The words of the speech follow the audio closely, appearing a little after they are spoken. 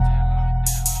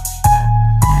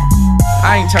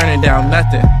I ain't turning down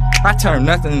nothing. I turn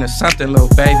nothing into something, little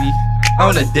baby.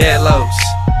 On the dead lows.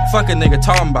 Fuck a nigga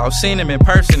talking about. Seen him in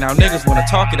person. Now niggas wanna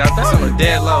talk it out. That's on the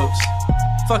dead lows.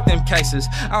 Fuck them cases.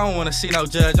 I don't wanna see no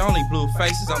judge. Only blue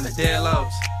faces on the dead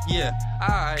lows. Yeah,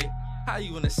 alright. How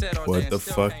you wanna set all What the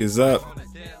fuck is up?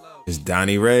 It's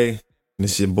Donnie Ray. And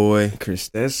it's your boy Chris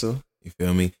Dessel. You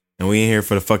feel me? And we in here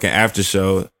for the fucking after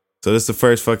show. So this is the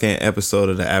first fucking episode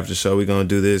of the after show. We're gonna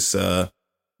do this,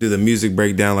 do the music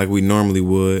breakdown like we normally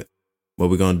would, but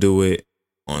we're gonna do it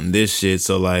on this shit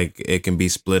so like it can be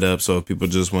split up. So if people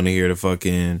just want to hear the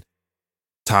fucking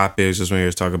topics, just want to hear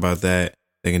us talk about that,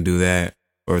 they can do that.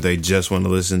 Or if they just want to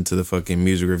listen to the fucking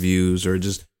music reviews or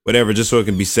just whatever, just so it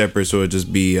can be separate, so it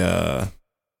just be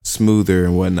smoother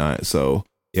and whatnot. So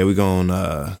yeah, we're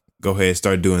gonna go ahead and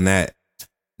start doing that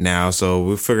now. So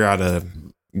we'll figure out a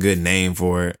good name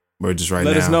for it. But just right now,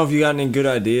 let us know if you got any good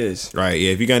ideas. Right, yeah.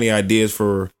 If you got any ideas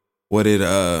for what it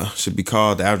should be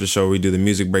called, the after show, we do the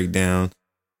music breakdown.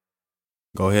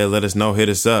 Go ahead, let us know. Hit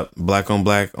us up. Black on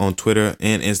Black on Twitter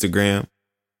and Instagram.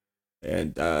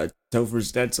 And Topher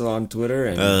Stetzel on Twitter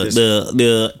and Chris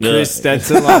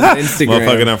Stetzel on Instagram.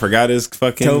 Motherfucking I forgot his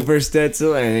fucking Topher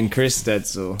Stetzel and Chris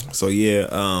Stetzel. So yeah,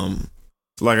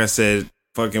 like I said,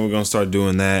 fucking we're gonna start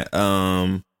doing that.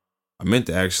 I meant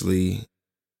to actually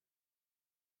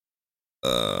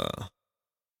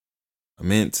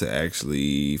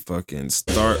fucking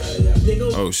start.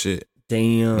 Oh shit.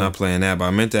 Damn. Not playing that, but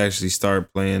I meant to actually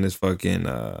start playing this fucking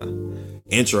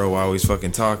intro while we was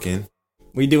fucking talking.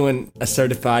 We doing a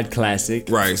certified classic.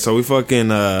 Right. So we fucking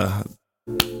the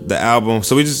album.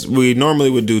 So we normally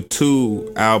would do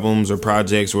 2 albums or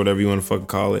projects or whatever you want to fucking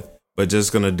call it. But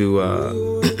just gonna do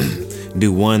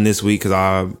do one this week because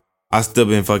I still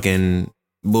been fucking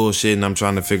bullshitting. I'm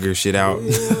trying to figure shit out.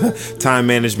 Time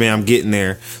management, I'm getting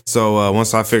there. So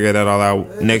once I figure that all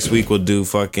out, next week we'll do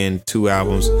fucking 2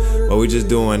 albums. But we just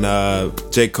doing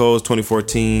J. Cole's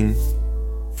 2014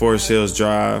 Forest Hills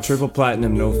Drive. Triple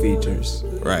platinum, no features.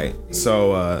 Right.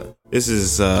 So this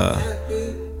is an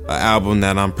album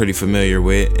that I'm pretty familiar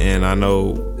with, and I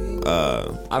know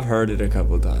I've heard it a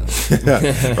couple times.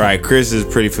 Right. Chris is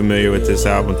pretty familiar with this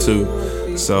album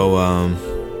too. So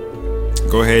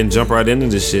go ahead and jump right into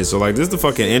this shit. So like this is the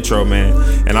fucking intro, man.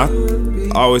 And I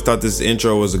always thought this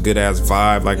intro was a good ass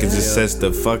vibe. Like it just sets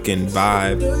the fucking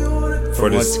vibe for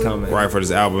this what's coming. Right, for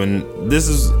this album. And this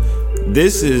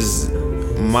is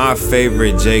my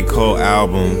favorite J. Cole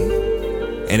album.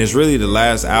 And it's really the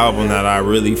last album that I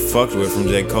really fucked with from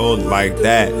J. Cole like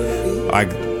that.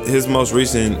 Like his most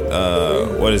recent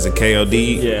what is it,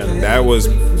 KOD? Yeah. That was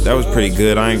pretty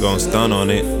good. I ain't gonna stun on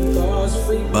it.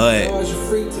 But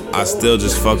I still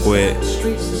just fuck with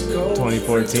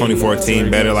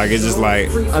 2014 better. Like it's just like,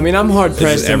 I mean, I'm hard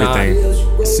pressed to not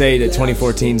everything. say that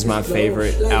 2014 is my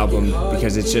favorite album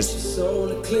because it's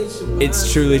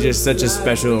truly just such a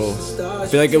special. I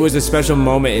feel like it was a special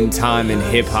moment in time in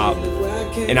hip hop,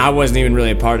 and I wasn't even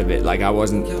really a part of it. Like I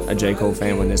wasn't a J. Cole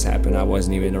fan when this happened. I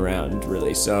wasn't even around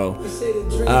really. So,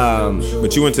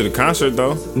 But you went to the concert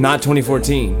though? not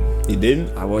 2014. You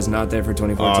didn't? I was not there for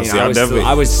 2014. Oh, see,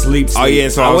 I was sleep. Oh, yeah,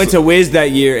 so I went to Wiz that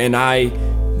year, and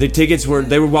the tickets were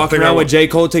walking around with J.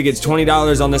 Cole tickets,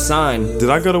 $20 on the sign. Did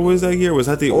I go to Wiz that year? Was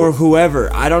that the Or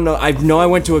whoever? I don't know. I know I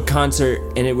went to a concert,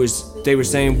 and they were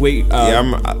saying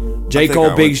J.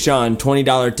 Cole, Big Sean,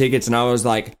 $20 tickets, and I was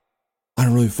like, I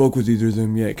don't really fuck with either of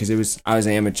them yet because I was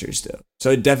amateur still. So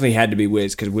it definitely had to be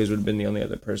Wiz because Wiz would have been the only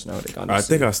other person I would have gone to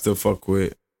see. think I still fuck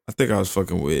with. I think I was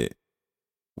fucking with.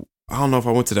 I don't know if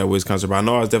I went to that Wiz concert, but I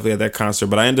know I was definitely at that concert.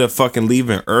 But I ended up fucking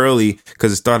leaving early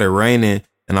because it started raining,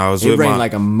 and I was it rained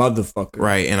like a motherfucker.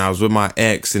 Right, and I was with my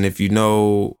ex, and if you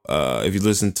know, if you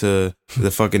listen to the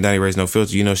fucking Donnie Ray's No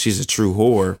Filter, you know she's a true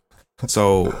whore.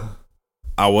 So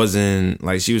I wasn't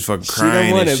like, she was fucking crying. She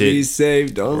don't want to shit. be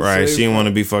saved. Right, she didn't want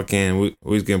to be fucking. We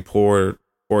was getting poured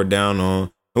down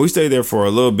on, and we stayed there for a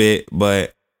little bit,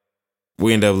 but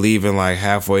we ended up leaving like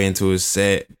halfway into his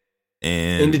set.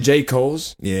 And into J.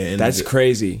 Cole's? Yeah. That's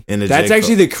crazy. That's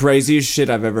actually the craziest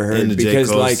shit I've ever heard.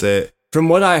 Because like, set. From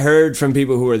what I heard from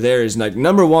people who were there is like,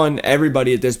 number one,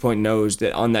 everybody at this point knows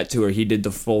that on that tour he did the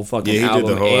full fucking album.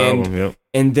 Did the whole album, yep.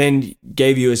 And then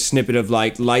gave you a snippet of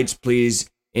like Lights Please,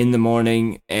 In the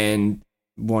Morning, and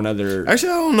one other.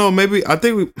 Actually, I don't know. Maybe I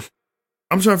don't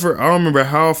remember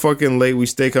how fucking late we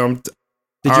stayed. Did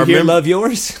you hear Love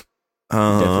Yours?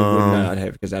 Definitely would not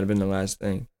have, because that'd have been the last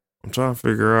thing. I'm trying to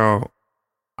figure out.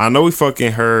 I know we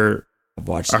fucking heard.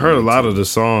 I heard a lot of the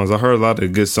songs. I heard a lot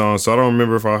of good songs. So I don't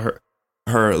remember if I heard.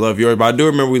 heard Love Yours, but I do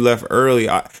remember we left early.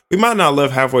 We might not have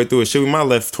left halfway through it. Shit, we might have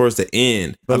left towards the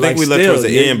end. But I think we left towards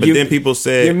the end, but then people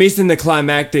said... You're missing the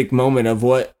climactic moment of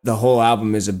what the whole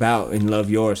album is about in Love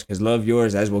Yours, because Love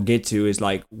Yours, as we'll get to, is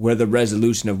like where the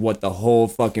resolution of what the whole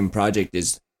fucking project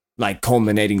is like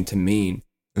culminating to mean.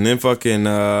 And then fucking...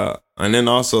 and then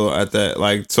also at that,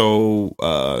 like, so...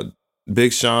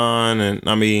 Big Sean and...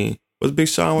 I mean... Was Big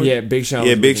Sean? Yeah, Big Sean.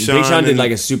 Yeah, Big Sean. Big Sean did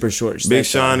like a super short. Big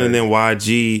Sean and then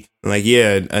YG. Like,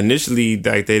 yeah, initially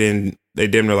like they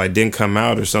didn't come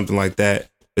out or something like that.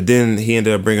 But then he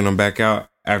ended up bringing them back out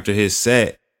after his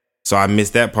set. So I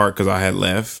missed that part because I had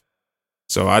left.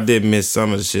 So I did miss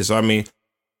some of the shit. So I mean,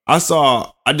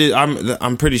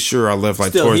 I'm pretty sure I left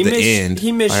like towards the end.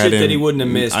 He missed shit that he wouldn't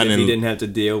have missed if he didn't have to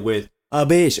deal with a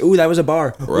bitch. Ooh, that was a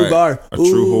bar. Right. Ooh, bar. A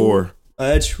true whore.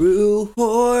 A true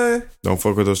whore. Don't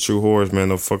fuck with those true whores, man.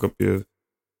 They'll fuck up your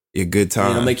good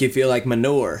time. It'll make you feel like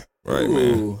manure. Right, Ooh.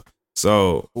 man.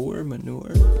 So, Whore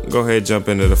manure. Go ahead and jump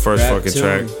into the first Rap fucking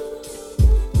tune. track.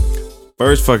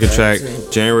 First fucking track,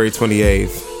 January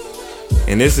 28th.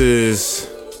 And this is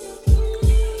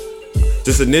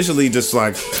just initially just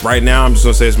like, right now, I'm just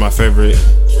going to say it's my favorite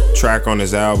track on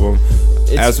this album.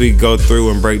 As we go through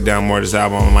and break down more of this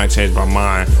album, I might change my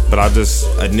mind. But I just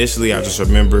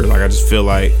remember, like, I just feel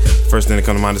like first thing that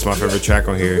comes to mind is my favorite track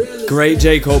on here. Great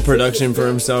J. Cole production for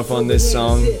himself on this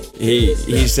song. He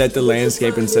set the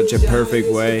landscape in such a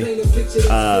perfect way.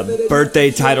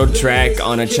 Birthday titled track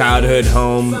on a childhood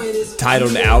home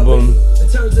titled album.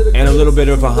 And a little bit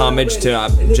of a homage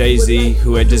to Jay-Z,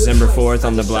 who had December 4th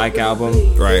on the Black Album.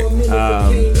 Right.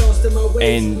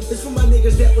 And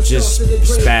just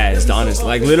spazzed, honestly.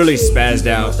 Like, literally spazzed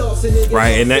out.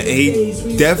 Right, and that,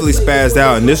 he definitely spazzed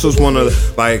out. And this was one of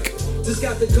the, like,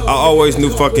 I always knew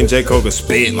fucking J. Cole could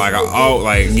spit. Like,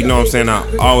 you know what I'm saying?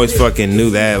 I always fucking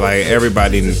knew that. Like,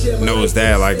 everybody knows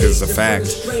that. Like, it's a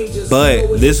fact.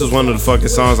 But this was one of the fucking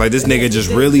songs. Like, this nigga just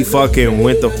really fucking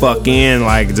went the fuck in.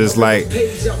 Like, just like,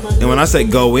 and when I say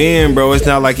go in, bro, it's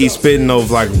not like he's spitting those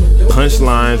like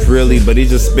punchlines really, but he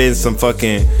just spitting some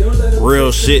fucking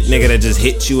real shit, nigga, that just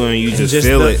hit you and you just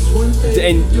feel it.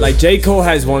 And like J. Cole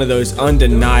has one of those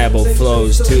undeniable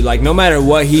flows too. Like, no matter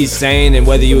what he's saying and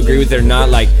whether you agree with it or not,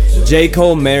 like J.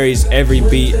 Cole marries every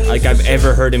beat like I've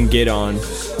ever heard him get on.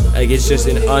 Like, it's just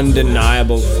an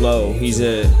undeniable flow. He's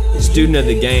a student of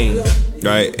the game.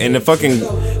 Right, and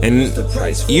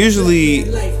usually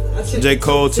J.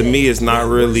 Cole to me is not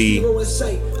really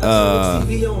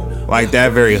like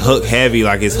that very hook heavy.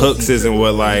 Like, his hooks isn't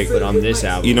what, like, But on this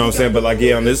album, you know what I'm saying? But like,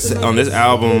 yeah, on this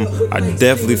album, I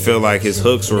definitely feel like his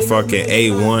hooks were fucking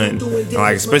A1. And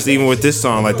like, especially even with this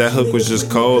song, like that hook was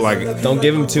just cold. Like, don't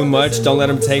give him too much. Don't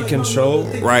let him take control.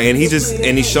 right, and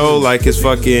he showed like his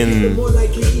fucking,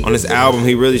 on this album,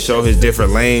 he really showed his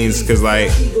different lanes. Cause like,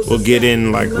 we'll get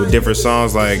in like with different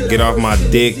songs like Get Off My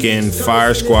Dick and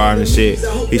Fire Squad and shit.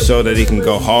 He showed that he can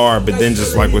go hard, but then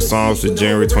just like with songs with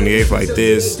January 28th like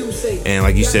this, and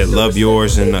like you said, Love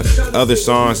Yours and other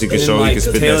songs, he can show like, he can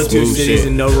spit Tale that of Two smooth Cities shit.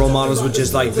 and No Role Models with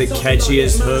just like the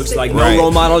catchiest hooks. Like, Right. No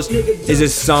Role Models is a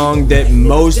song that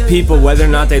most people, whether or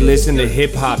not they listen to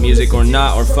hip hop music or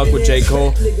not, or fuck with J.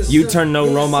 Cole, you turn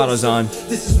No Role Models on,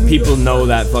 people know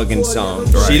that fucking song.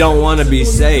 Right. She Don't Want to Be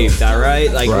Saved,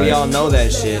 alright? Like, Right. we all know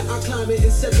that shit.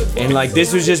 And like,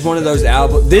 this was just one of those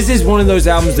albums. This is one of those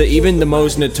albums that even the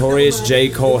most notorious J.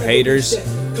 Cole haters,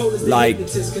 like,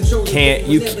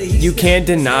 you can't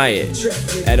deny it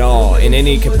at all in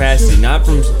any capacity. Not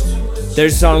from,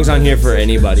 there's songs on here for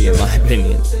anybody, in my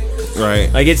opinion.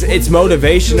 Right. Like, it's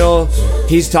motivational.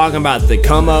 He's talking about the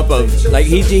come up of, like,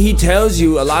 he tells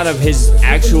you a lot of his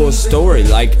actual story,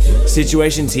 like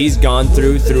situations he's gone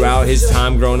throughout his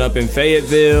time growing up in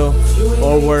Fayetteville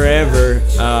or wherever.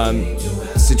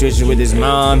 Situations with his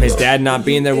mom, his dad not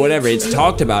being there, whatever. It's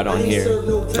talked about on here.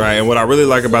 Right, and what I really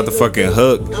like about the fucking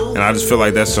hook, and I just feel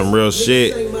like that's some real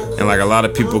shit, and like a lot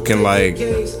of people can like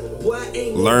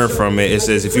learn from it. It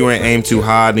says if you ain't aim too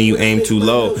high, then you aim too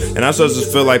low. And I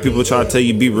just feel like people try to tell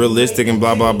you be realistic and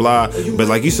blah blah blah, but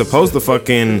like, you're supposed to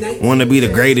fucking want to be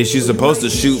the greatest. You're supposed to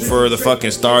shoot for the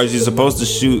fucking stars. You're supposed to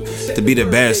shoot to be the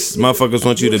best. Motherfuckers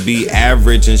want you to be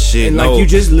average and shit. And like, you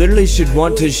just literally should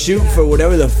want to shoot for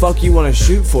whatever the fuck you want to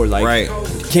shoot for. Like, right.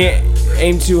 Can't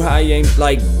aim too high. Aim,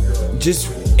 like,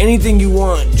 just anything you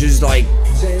want. Just like,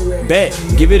 bet,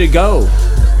 give it a go.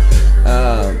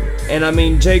 And I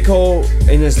mean, J. Cole,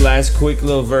 in this last quick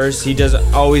little verse, he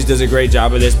always does a great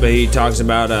job of this, but he talks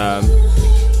about,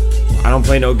 I don't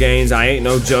play no games, I ain't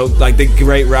no joke, like the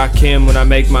great Rakim when I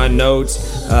make my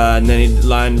notes, and then he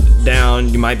lined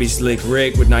down, you might be Slick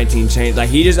Rick with 19 chains. Like,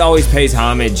 he just always pays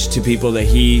homage to people that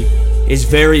he is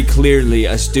very clearly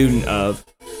a student of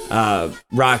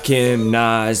Rakim,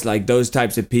 Nas, like those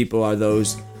types of people are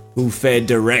those who fed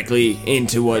directly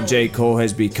into what J. Cole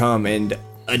has become and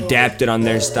adapted on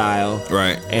their style.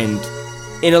 Right. And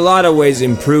in a lot of ways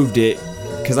improved it.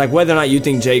 Because like whether or not you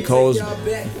think J. Cole's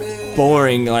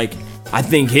boring, like I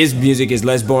think his music is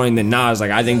less boring than Nas.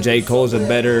 Like I think J. Cole's a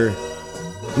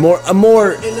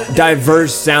more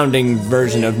diverse sounding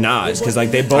version of Nas. Because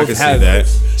like they both have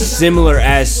similar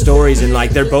ass stories and like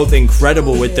they're both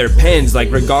incredible with their pens. Like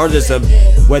regardless of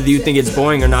whether you think it's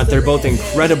boring or not, they're both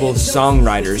incredible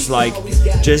songwriters. Like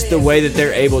just the way that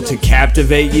they're able to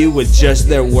captivate you with just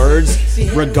their words,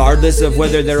 regardless of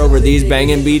whether they're over these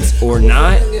banging beats or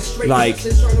not. Like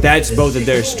that's both of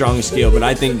their strong skill. But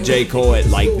I think J. Cole at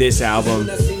like this album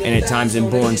and at times in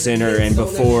Born Sinner and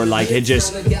before, like it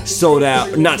just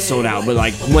not sold out, but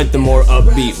like went the more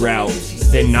upbeat route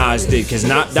than Nas did, because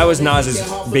that was Nas's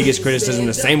biggest criticism,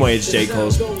 the same way as J.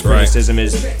 Cole's criticism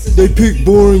is they pick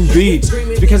boring beats.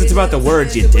 It's because it's about the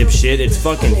words, you dipshit. It's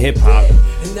fucking hip hop.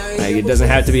 Like it doesn't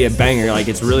have to be a banger. Like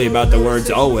it's really about the words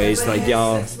always. Like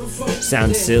y'all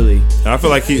sound silly. I feel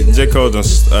like J. Cole done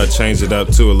changed it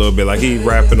up too a little bit. Like he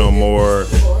rapping on more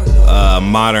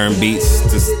modern beats.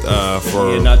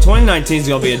 For 2019 is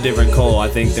gonna be a different Cole, I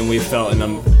think, than we've felt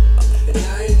in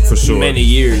for sure many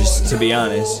years, to be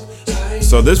honest.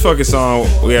 So this fucking song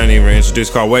we haven't even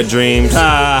introduced, called Wet Dreams,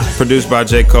 produced by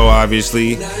J. Cole,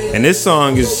 obviously. And this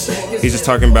song he's just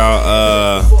talking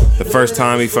about the first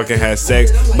time he fucking had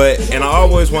sex. And I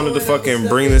always wanted to fucking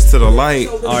bring this to the light.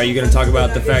 Are you gonna talk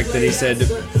about the fact that he said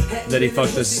that he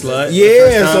fucked a slut?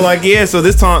 Yeah, so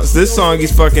this song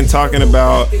he's fucking talking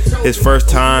about his first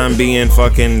time being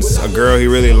fucking a girl he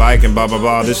really liked and blah blah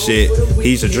blah, this shit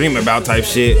he used to dream about type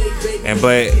shit.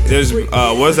 But there's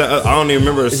what's that? I don't even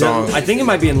remember the song. I think it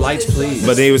might be in Lights Please.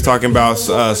 But then he was talking about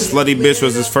slutty bitch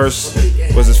was his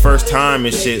first time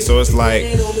and shit. So it's like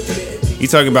he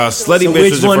talking about slutty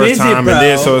bitch was your first time, and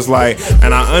then so it's like,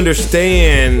 and I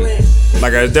understand,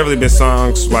 like there's definitely been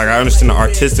songs like I understand the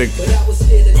artistic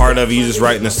part of you just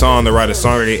writing a song to write a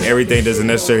song. Everything doesn't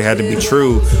necessarily have to be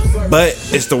true, but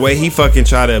it's the way he fucking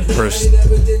try to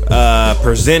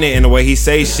present it and the way he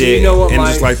say shit, and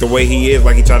just like the way he is,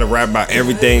 like he try to rap about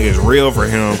everything is real for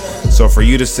him. So for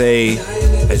you to say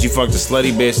that you fucked a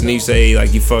slutty bitch and you say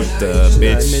like you fucked a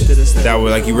bitch that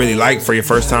was like you really liked for your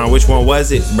first time, which one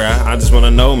was it, bruh? I just want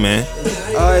to know, man.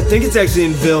 I think it's actually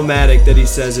in Villmatic that he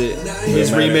says it.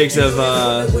 His remix of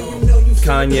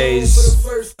Kanye's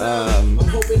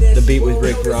the beat with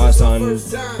Rick Ross on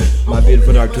My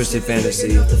Beautiful Dark Twisted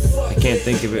Fantasy. I can't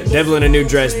think of it. Devil in a New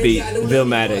Dress beat,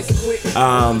 Villmatic,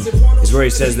 is where he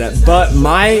says that. But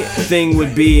my thing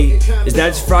would be, is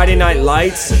that's Friday Night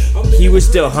Lights. He was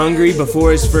still hungry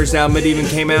before his first album had even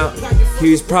came out.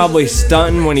 He was probably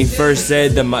stunting when he first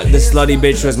said the slutty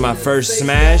bitch was my first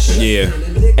smash. Yeah.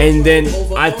 And then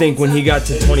I think when he got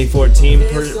to 2014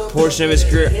 portion of his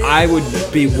career, I would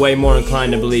be way more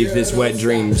inclined to believe this Wet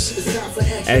Dreams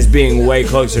as being way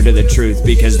closer to the truth,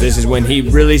 because this is when he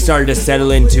really started to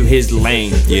settle into his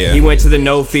lane. Yeah. He went to the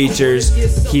no features,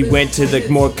 he went to the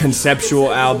more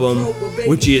conceptual album,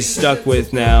 which he is stuck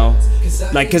with now.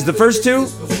 Like, because the first two,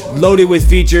 loaded with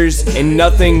features and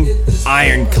nothing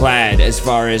ironclad as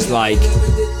far as like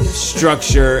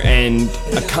structure and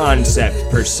a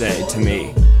concept per se to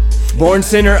me. Born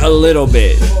Sinner a little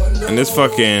bit. And this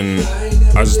fucking,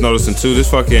 I was just noticing too,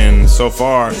 this fucking, so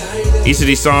far, each of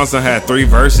these songs done had 3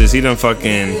 verses. He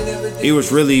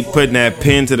was really putting that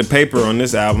pen to the paper on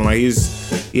this album. Like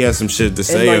he has some shit to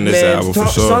say on this album for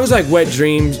sure. Songs like Wet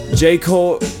Dreams, J.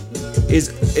 Cole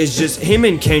is just, him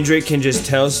and Kendrick can just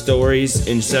tell stories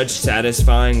in such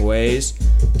satisfying ways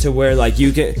to where like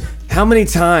you can, how many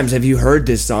times have you heard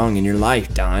this song in your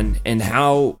life, Don? And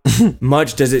how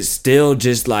much does it still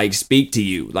just like speak to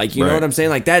you? Like, you know what I'm saying?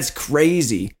 Like, that's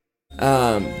crazy.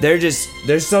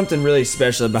 There's something really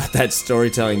special about that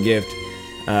storytelling gift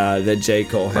that J.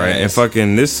 Cole has. Right, and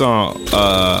fucking this song,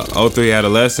 03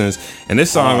 Adolescence, and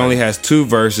this song only has 2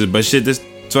 verses, but shit, this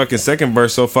fucking second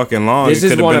verse so fucking long, it could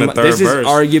have been a third verse. This is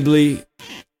arguably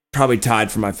probably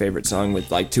tied for my favorite song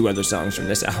with like 2 other songs from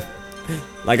this album.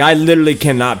 Like, I literally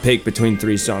cannot pick between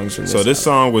 3 songs from this album. So this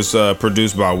song was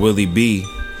produced by Willie B.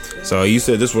 So you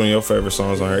said this is one of your favorite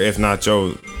songs on here, if not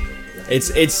your... It's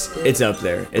up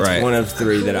there. It's one of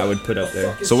 3 that I would put up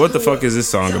there. So what the fuck is this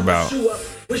song about?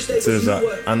 Since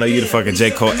I know you the fucking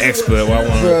J. Cole expert.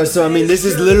 Bro, so I mean, this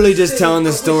is literally just telling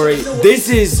the story. This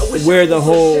is where the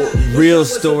whole real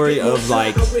story of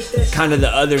like kind of the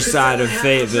other side of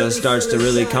Fayetteville starts to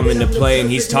really come into play. And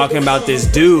he's talking about this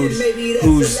dude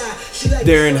who's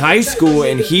they're in high school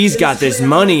and he's got this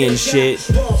money and shit.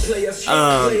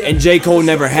 And J. Cole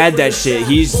never had that shit.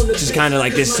 He's just kind of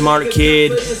like this smart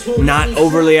kid, not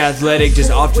overly athletic,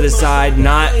 just off to the side,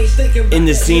 not in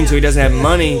the scene, so he doesn't have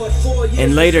money.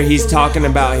 And later he's talking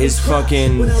about his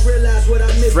fucking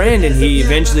friend, and he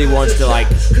eventually wants to, like,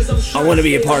 I want to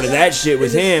be a part of that shit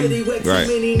with him. Right.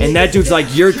 And that dude's like,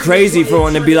 you're crazy for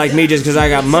wanting to be like me just because I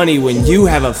got money, when you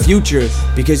have a future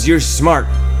because you're smart.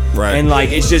 Right. And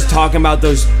like, it's just talking about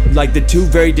those, like, the two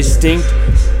very distinct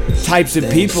types of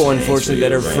people, unfortunately,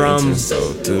 that are from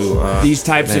these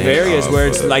types of areas where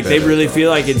it's like they really feel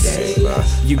like it's,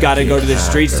 you gotta go to the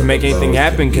streets to make anything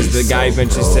happen, because the guy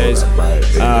eventually says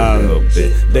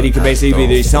that he could basically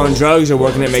be either selling drugs or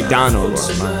working at McDonald's.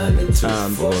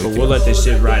 But we'll let this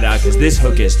shit ride out, because this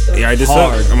hook is this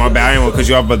hard. hook, my bad, I didn't want to cut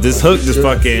you off, but this hook just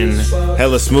fucking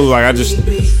hella smooth. Like, I just,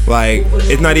 like,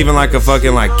 it's not even like a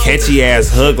fucking, like, catchy ass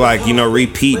hook, like, you know,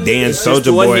 repeat dance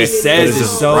Soulja what Boy. he says it's is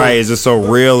just, so- right, it's just so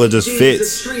real, it just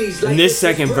fits. And this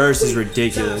second verse is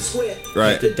ridiculous.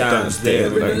 Right. The dimes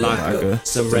there with Locka,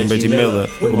 some Reggie Miller Miller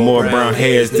with more brown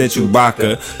hairs than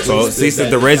Chewbacca. So he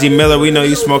said the Reggie Miller, we know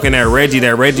you smoking that Reggie.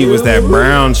 That Reggie was that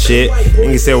brown shit. And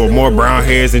he said with more brown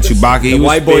hairs than Chewbacca. He The was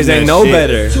white boys spitting ain't that know shit.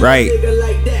 better. Right.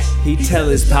 He tell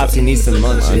his pops he needs some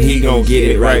lunch and he gon' get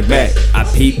it right back. I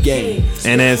peep game.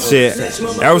 And that shit,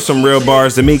 that was some real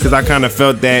bars to me, because I kind of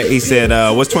felt that. He said,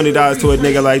 what's $20 to a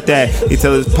nigga like that? He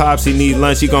tell his pops he need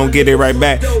lunch, he gonna get it right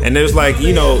back. And it was like,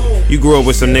 you know, you grew up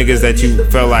with some niggas that you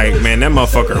felt like, man, that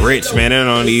motherfucker rich, man, that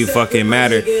don't even fucking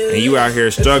matter. And you out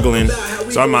here struggling.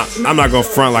 So I'm not gonna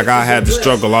front like I had to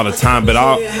struggle all the time, but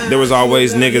there was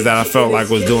always niggas that I felt like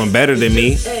was doing better than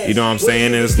me. You know what I'm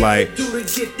saying? And it's like,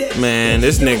 man,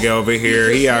 this nigga over here,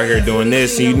 he out here doing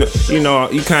this. And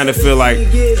you kind of feel like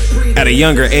at a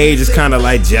younger age, it's kind of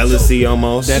like jealousy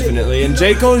almost. Definitely. And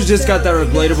J. Cole's just got that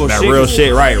relatable That shit. real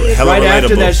shit, right? Hella Right relatable.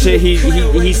 after that shit,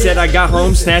 he said, I got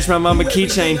home, snatched my mama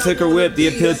keychain, took her whip, the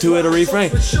appeal to it, a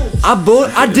refrain.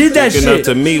 I did that Looking shit. up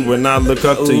to me when I look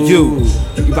up to you.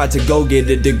 You about to go get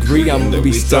a degree, I'm gonna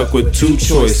be stuck with two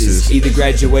choices. Either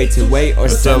graduate to wait or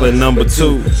sell Selling number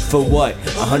 2. For what?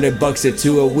 $100 or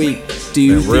 2 a week. Do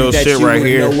you That real think that shit you right would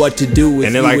here. know what to do with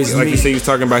And then you like as you me? said,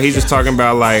 he's just talking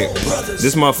about like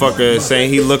this motherfucker is saying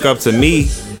he look up to me.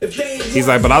 He's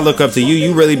like, but I look up to you.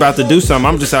 You really about to do something.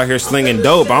 I'm just out here slinging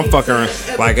dope. I'm fucking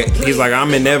like, he's like, I'm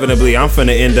finna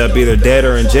end up either dead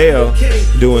or in jail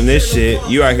doing this shit.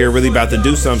 You out here really about to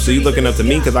do something. So you looking up to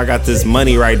me because I got this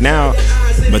money right now,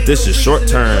 but this is short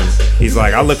term. He's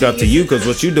like, I look up to you because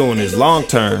what you doing is long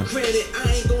term.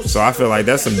 So I feel like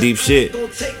that's some deep shit.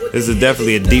 This is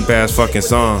definitely a deep ass fucking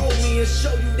song.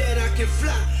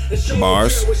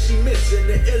 Bars.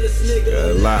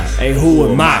 A lot. Hey, who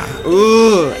am I?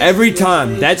 Ugh, every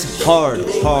time. That's hard.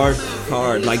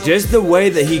 Like, just the way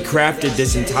that he crafted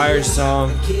this entire song.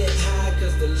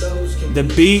 The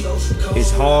beat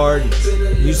is hard.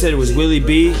 You said it was Willie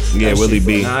B? Yeah, That Willie shit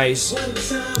B. Nice.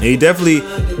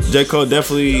 J. Cole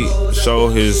definitely showed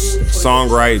his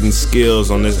songwriting skills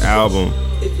on this album.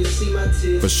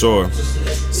 For sure.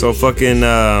 So fucking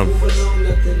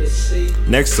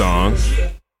next song,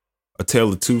 A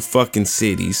Tale of Two Fucking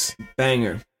Cities.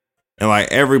 Banger. And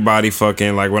like everybody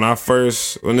fucking, like when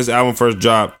this album first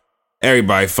dropped,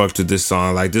 everybody fucked with this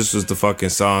song. Like this was the fucking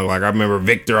song. Like I remember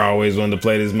Victor always wanted to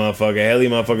play this motherfucker. Helly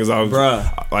motherfuckers always,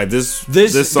 Bruh. like this song.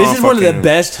 This is one of the fucking-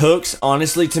 best hooks,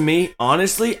 honestly, to me.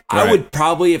 Honestly, I Right. would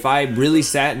probably, if I really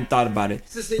sat and thought about it,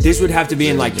 this would have to be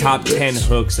in like top 10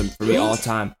 hooks for me all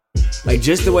time. Like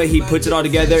just the way he puts it all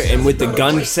together, and with the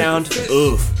gun sound,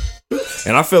 oof.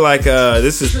 And I feel like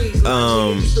this is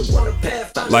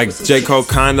like J. Cole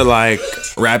kind of like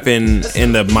rapping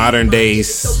in the modern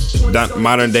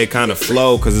day kind of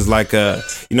flow, because it's like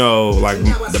you know, like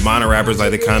the modern rappers,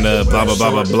 like they kind of blah blah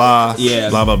blah blah blah, Yeah.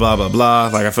 blah blah blah blah blah.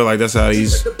 Like I feel like that's how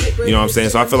he's, you know what I'm saying.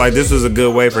 So I feel like this was a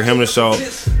good way for him to show.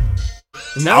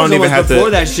 And that I was don't even almost have to- before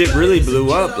that shit really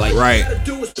blew up. Like, Right.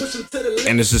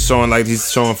 And it's just showing like he's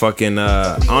showing fucking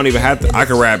I don't even have to, I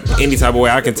can rap any type of way.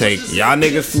 I can take y'all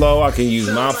niggas flow, I can use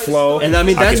my flow. and I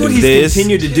mean I that's can what do he's this.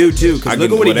 continued to do too. I Cause look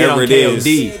can at what he did on whatever it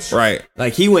KOD. is. Right.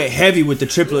 Like he went heavy with the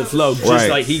triplet flow, just Right.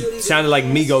 like he sounded like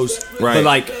Migos, Right. but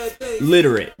like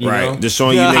literate. You Right. know? Just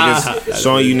showing you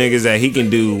niggas that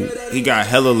he got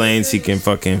hella lanes he can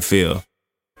fucking fill.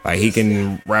 Like he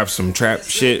can rap some trap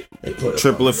shit,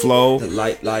 triplet flow.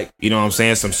 like You know what I'm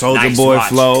saying? Some Soulja nice Boy watch.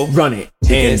 flow. Run it.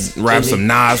 He Hands. can rap and some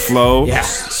Nas flow. Yeah.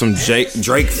 Some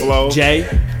Drake flow. Jay.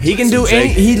 He can do Some any.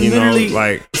 Jake, He you know, literally,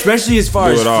 like, especially as far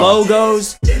do as it all. flow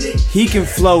goes, he can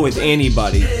flow with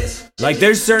anybody. Like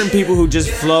there's certain people who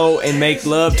just flow and make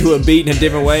love to a beat in a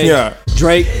different way. Yeah.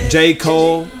 Drake, J.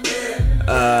 Cole,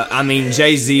 I mean,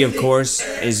 Jay-Z, of course,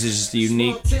 is just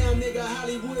unique.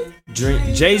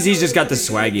 Jay-Z's just got the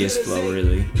swaggiest flow,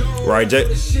 really. Right,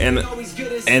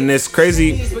 and it's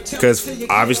crazy because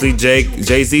obviously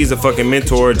Jay-Z's a fucking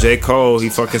mentor. J. Cole, he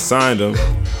fucking signed him,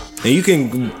 and you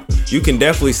can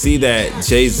definitely see that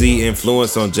Jay-Z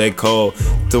influence on J. Cole.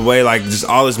 The way like just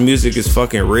all his music is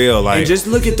fucking real. Like, and just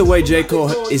look at the way J. Cole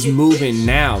is moving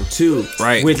now too.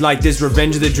 Right. With like this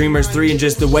Revenge of the Dreamers 3 and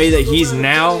just the way that he's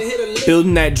now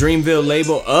building that Dreamville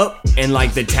label up and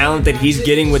like the talent that he's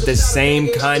getting with the same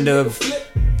kind of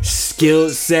skill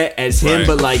set as him, right,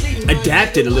 but like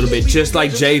adapted a little bit, just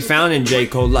like Jay found in J.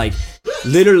 Cole. Like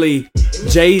literally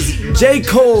J.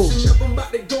 Cole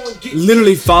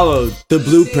literally followed the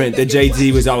blueprint that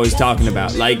Jay-Z was always talking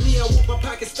about. Like,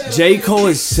 J. Cole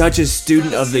is such a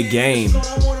student of the game.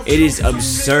 It is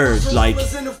absurd. Like,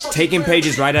 taking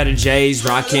pages right out of Jay's,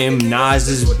 Rakim,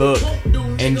 Nas's book,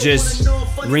 and just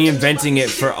reinventing it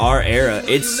for our era.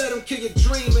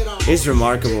 It's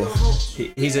remarkable.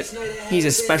 He's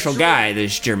a special guy,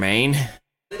 this Jermaine.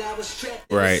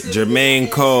 Right,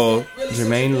 Jermaine Cole.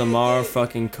 Jermaine Lamar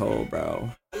fucking Cole,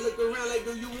 bro.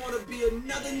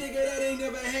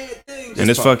 And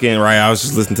it's fucking right. I was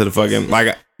just listening to the fucking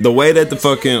like the way that the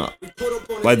fucking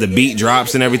like the beat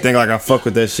drops and everything. Like I fuck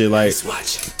with that shit. Like,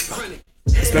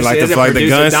 especially like as the a like the producer,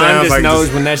 gun Don sounds just like knows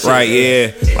this, when that shit right.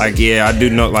 Yeah, like yeah, I do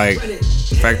know like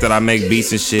the fact that I make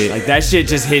beats and shit. Like that shit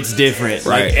just hits different.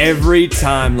 Right. Like every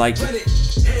time, like,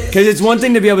 because it's one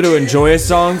thing to be able to enjoy a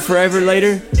song forever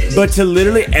later, but to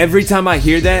literally every time I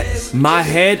hear that, my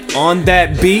head on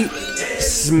that beat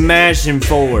smashing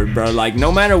forward, bro. Like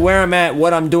no matter where I'm at,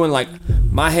 what I'm doing, like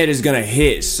my head is gonna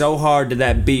hit so hard to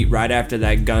that beat right after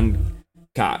that gun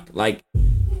cock. Like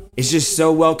it's just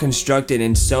so well constructed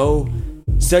and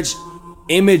such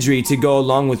imagery to go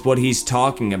along with what he's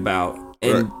talking about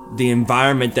and right, the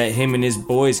environment that him and his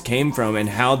boys came from and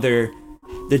how the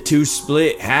two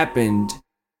split happened.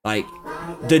 Like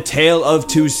the tale of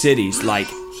two cities. Like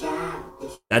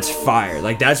that's fire.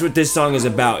 Like that's what this song is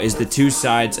about, is the two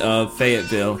sides of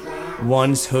Fayetteville.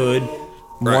 One's hood,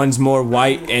 right, one's more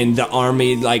white and the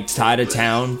army like side of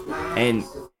town, and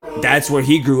that's where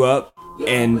he grew up.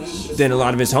 And then a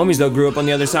lot of his homies though grew up on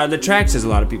the other side of the tracks, as a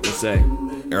lot of people say.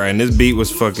 Alright, and this beat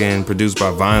was fucking produced by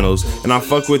Vinyls, and I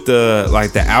fuck with the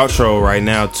like the outro right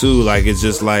now too. Like it's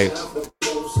just like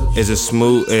it's a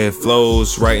smooth, it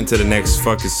flows right into the next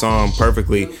fucking song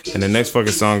perfectly, and the next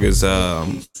fucking song is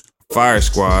Fire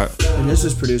Squad. And this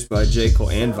was produced by J. Cole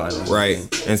and Vinyl. Right.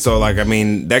 And so like I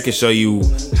mean that can show you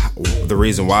the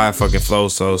reason why it fucking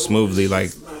flows so smoothly,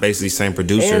 like basically same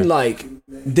producer. And like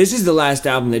this is the last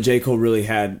album that J. Cole really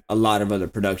had a lot of other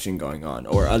production going on,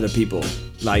 or other people.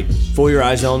 Like For Your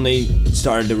Eyes Only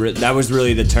started to that was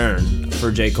really the turn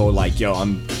for J. Cole. Like, yo,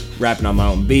 I'm rapping on my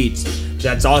own beats.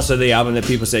 That's also the album that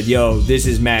people said, yo, this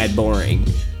is mad boring.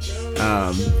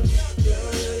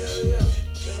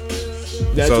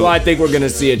 That's why I think we're gonna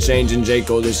see a change in J.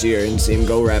 Cole this year and see him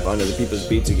go rap on other people's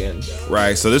beats again.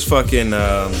 Right. So this fucking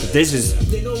this is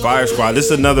Fire Squad.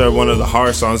 This is another one of the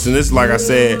hard songs, and this, like I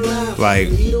said, like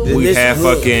we had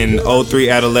fucking 03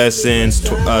 Adolescence,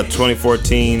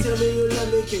 2014.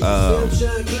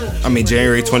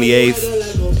 January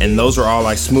 28th, and those were all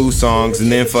like smooth songs,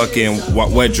 and then fucking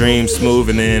Wet Dreams, smooth,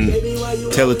 and then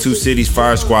Tale of Two Cities,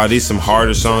 Fire Squad. These some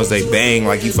harder songs, they bang.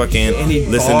 Like you fucking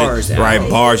listen bars to right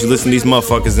bars. You listen to these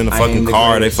motherfuckers in the fucking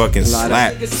car, they fucking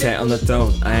slap. Sat on the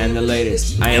throne, I am the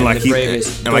latest. I am the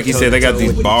bravest. And like he said, they got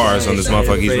these bars on this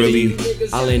motherfucker. He's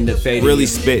really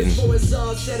spitting.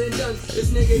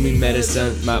 Me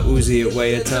medicine, my Uzi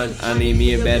weigh a ton. I need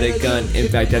me a better gun. In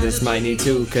fact, I just might need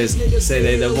two, cause say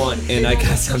they the one, and I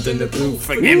got something to prove.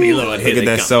 Forgive me, Lord. Look at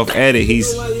that self-edit. He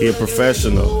a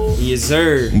professional. Yes,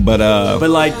 sir. But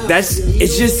like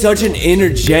it's just such an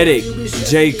energetic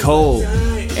J. Cole,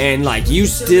 and like you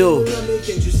still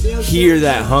hear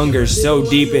that hunger so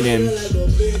deep in him,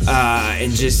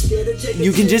 and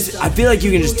I feel like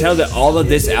you can just tell that all of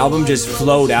this album just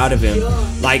flowed out of him.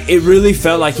 Like it really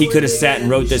felt like he could have sat and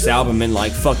wrote this album in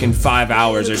like fucking 5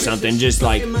 hours or something. Just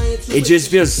like it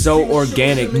just feels so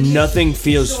organic. Nothing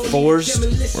feels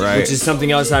forced, right? Which is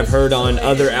something else I've heard on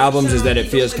other albums, is that it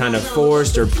feels kind of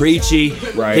forced or preachy.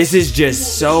 Right. This is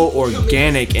just so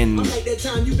organic and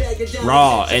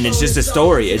raw, and it's just a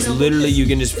story. It's literally, you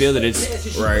can just feel that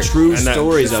it's right. True and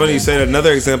stories. It's funny you say that.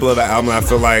 Another example of the album I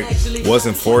feel like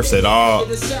wasn't forced at all,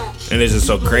 and it's just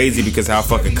so crazy because how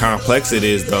fucking complex it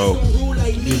is though.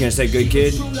 You gonna say Good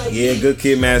Kid? Yeah, Good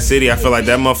Kid, Mad City. I feel like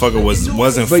that motherfucker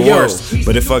wasn't But yo, forced,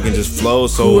 but it fucking just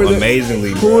flows so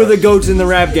amazingly. Who are the goats in the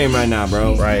rap game right now,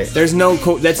 bro? Right. There's no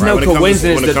that's Right, no when it comes to-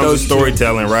 coincidence when it that comes those to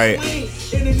storytelling, right?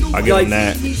 I'll give like, him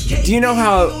that. do you know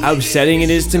how upsetting it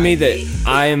is to me that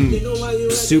I am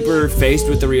super faced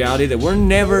with the reality that we're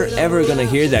never ever gonna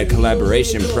hear that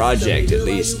collaboration project? At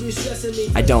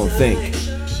least I don't think.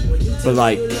 But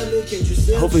like,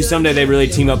 hopefully someday they really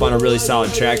team up on a really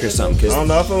solid track or something. I Cause don't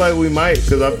know. I feel like we might,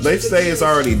 because they say it's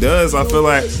already done. So I feel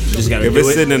like just gotta if do it's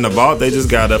it. sitting in the vault, they just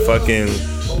gotta fucking.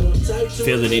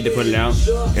 Feel the need to put it out.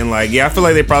 And like, yeah, I feel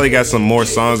like they probably got some more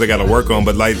songs they gotta work on.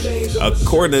 But like,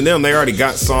 according to them, they already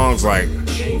got songs like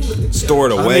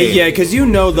stored I away. mean, yeah, because you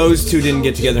know those two didn't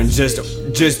get together and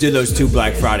just do those 2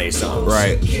 Black Friday songs.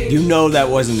 Right. You know that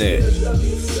wasn't it.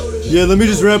 Yeah, let me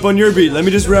just rap on your beat. Let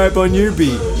me just rap on your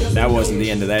beat. That wasn't the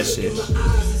end of that shit.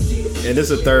 And this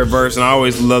is the third verse, and I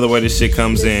always love the way this shit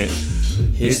comes in.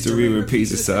 History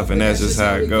repeats itself, and that's just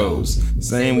how it goes.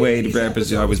 Same way the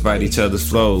rappers always bite each other's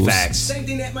flows. Facts. And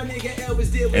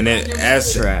then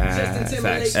that's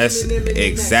Facts. that's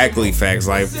exactly facts.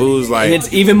 Like fools, like And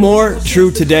it's even more true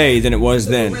today than it was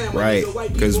then. right,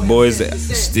 because boys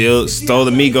still stole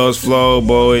the Migos flow.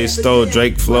 Boys stole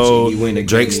Drake flow. Watching you win a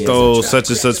Drake Grammy stole as a such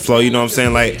and such flow. You know what I'm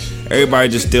saying? Like everybody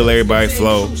just steal everybody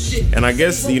flow. And I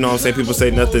guess you know what I'm saying. People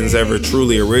say nothing's ever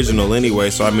truly original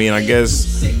anyway. So I mean, I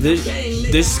guess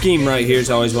This scheme right here is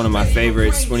always one of my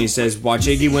favorites. When he says, "Watch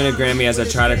Iggy win a Grammy as I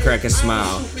try to crack a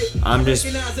smile." I'm just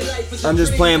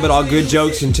playing, but all good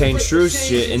jokes contain true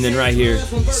shit. And then right here,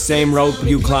 same rope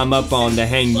you climb up on to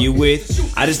hang you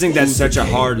with. I just think that's such a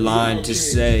hard line to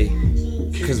say,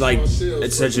 cause like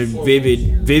it's such a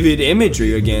vivid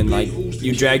imagery again. Like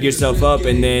you drag yourself up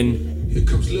and then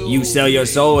you sell your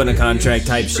soul in a contract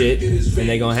type shit, and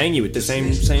they gonna hang you with the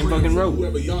same fucking rope.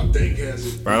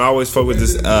 Bro, I always fuck with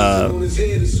this.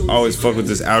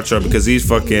 Outro because he's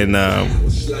fucking.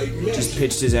 Just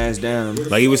pitched his ass down.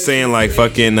 Like he was saying, like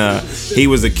fucking. He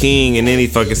was a king, and then he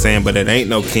fucking saying, but it ain't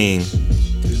no king.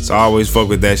 So I always fuck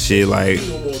with that shit. Like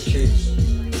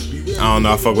I don't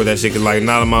know, I fuck with that shit because like a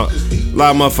lot of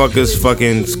motherfuckers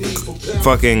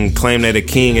fucking claim they're the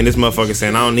king, and this motherfucker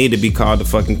saying I don't need to be called the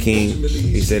fucking king.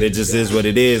 He said it just is what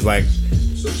it is. Like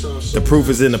the proof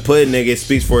is in the pudding, nigga. It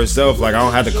speaks for itself. Like I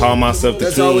don't have to call myself the king.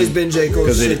 That's always been J.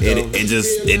 Cole's because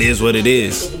shit, it is what it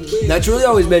is. That's really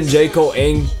always been J. Cole,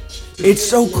 and it's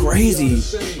so crazy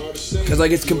because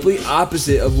like it's complete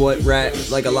opposite of what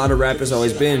like a lot of rappers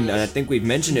always been, and I think we've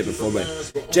mentioned it before.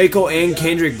 But J. Cole and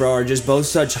Kendrick, bro, are just both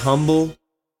such humble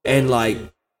and like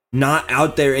not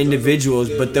out there individuals,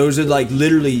 but those are like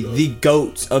literally the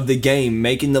goats of the game,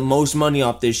 making the most money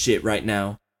off this shit right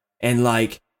now, and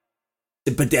like.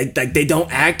 But they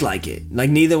don't act like it. Like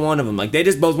neither one of them. Like they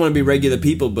just both want to be regular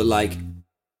people. But like,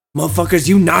 motherfuckers,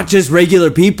 you not just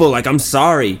regular people. Like I'm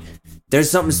sorry,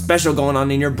 there's something special going on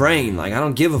in your brain. Like I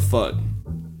don't give a fuck.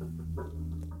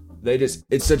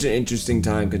 It's such an interesting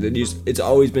time because it's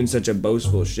always been such a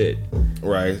boastful shit.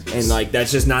 Right. And like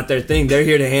that's just not their thing. They're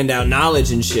here to hand out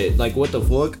knowledge and shit. Like what the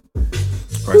fuck?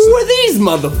 Right, Who are these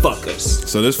motherfuckers?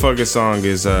 So this fucking song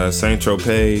is Saint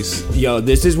Tropez. Yo,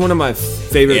 this is one of my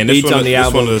favorite And beats on the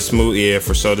album. This one of the smooth, yeah,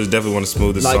 for sure. This is definitely one of the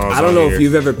smoothest Like, songs. I don't know on if here.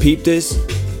 you've ever peeped this,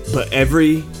 but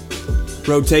every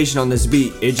rotation on this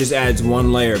beat, it just adds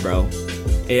one layer, bro.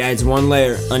 It adds one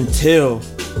layer until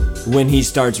when he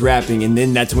starts rapping, and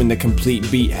then that's when the complete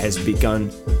beat has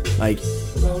begun. Like,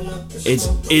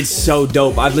 it's so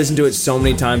dope. I've listened to it so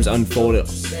many times unfold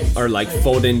it, or like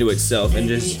fold into itself, and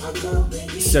just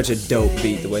such a dope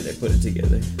beat the way they put it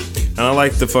together. And I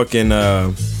like the fucking.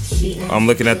 I'm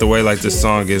looking at the way like this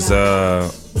song is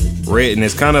written.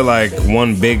 It's kind of like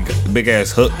one big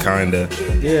ass hook, kind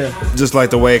of. Yeah. Just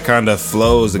like the way it kind of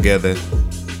flows together.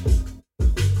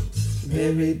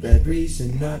 Very bad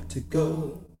reason not to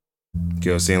go. You know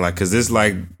what I'm saying? Like, cause this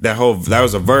like that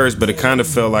was a verse, but it kind of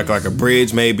felt like a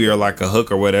bridge maybe or like a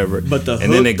hook or whatever. But the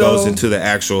and then hook, it goes though, into the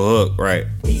actual hook, right?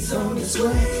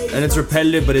 And it's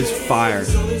repetitive, but it's fire.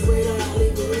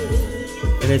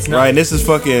 And it's not. Right. And this is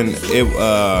fucking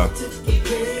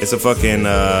it's a fucking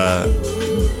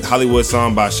Hollywood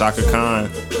song by Shaka Khan.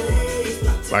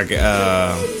 Like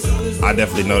I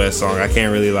definitely know that song. I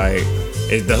can't really like.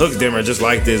 The hook's different, just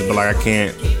like this, but like I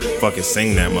can't fucking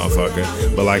sing that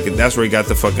motherfucker. But like that's where he got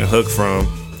the fucking hook from,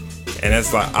 and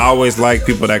that's like I always like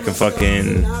people that can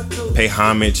fucking pay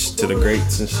homage to the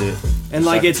greats and shit. And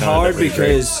like Shaka it's Khan hard definitely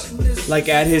because like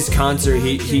at his concert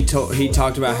he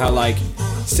talked about how like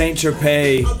Saint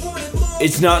Tropez,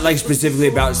 it's not like specifically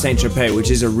about Saint Tropez, which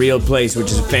is a real place,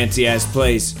 which is a fancy ass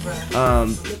place,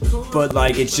 but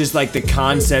like it's just like the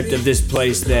concept of this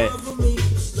place that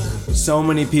so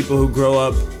many people who grow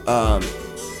up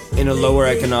in a lower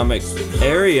economic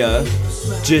area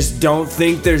just don't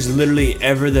think there's literally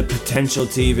ever the potential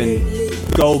to even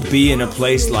go be in a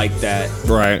place like that.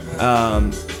 Right.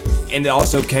 And it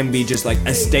also can be just like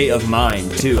a state of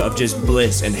mind too, of just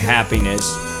bliss and happiness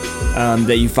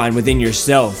that you find within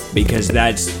yourself, because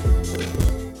that's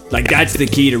the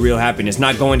key to real happiness.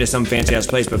 Not going to some fancy ass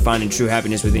place, but finding true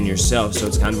happiness within yourself. So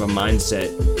it's kind of a mindset,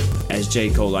 as J.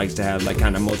 Cole likes to have, like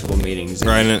kind of multiple meetings.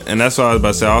 Right, and that's what I was about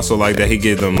to say. I also like that he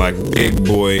gives them like big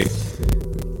boy,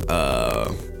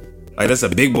 like that's a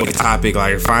big boy topic,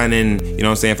 like finding, you know what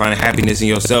I'm saying, finding happiness in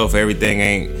yourself. Everything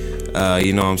ain't,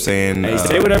 you know what I'm saying, Hey,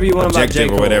 say whatever you want about J.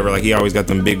 Cole. or whatever. Like he always got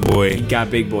them big boy. He got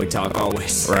big boy talk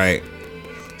always. Right.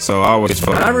 So I always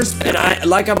fuck.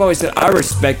 Like I've always said, I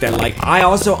respect that. Like I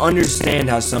also understand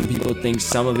how some people think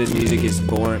some of his music is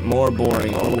boring, more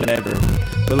boring or whatever.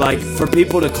 But like for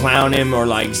people to clown him or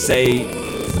like say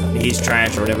he's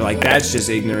trash or whatever, like that's just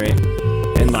ignorant.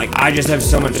 And like I just have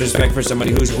so much respect for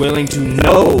somebody who's willing to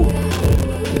know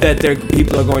that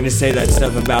people are going to say that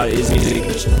stuff about his music,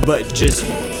 but just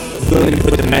willing to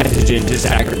put the message in to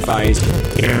sacrifice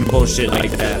hearing bullshit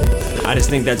like that. I just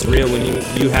think that's real. When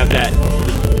you have that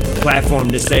platform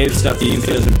to say stuff that you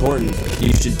feel is important,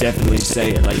 you should definitely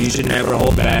say it. Like you should never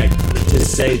hold back to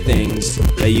say things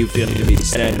that you feel need to be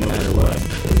said no matter what.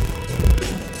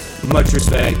 Much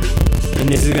respect. And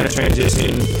this is gonna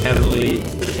transition heavily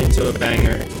into a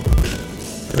banger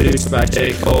produced by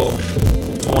J. Cole,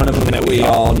 one of them that we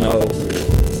all know,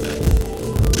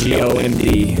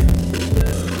 G.O.M.D.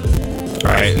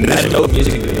 Alright, and That's a dope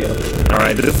music video.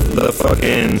 Alright,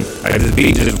 this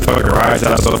beat just fucking rides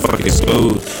out so fucking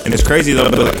smooth. And it's crazy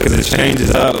though, because it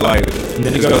changes up, like, And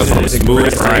then it goes from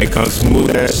smooth, right, comes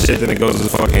smooth ass shit, then it goes to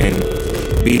fucking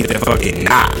beat that fucking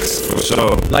knocks, for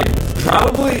sure. Like,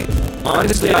 probably,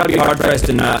 honestly, I'd be hard pressed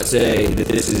to not say that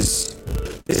this is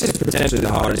potentially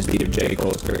the hardest beat of J.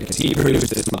 Cole's career, because he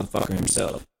produced this motherfucker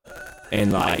himself.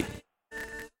 And like,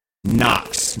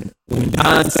 knocks. When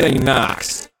Don say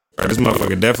knocks. This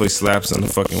motherfucker definitely slaps on the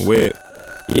fucking whip.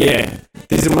 Yeah,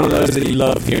 this is one of those that you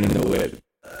love hearing in the whip.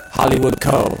 Hollywood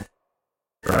Cole.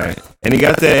 Right. And he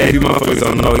got that, if you motherfuckers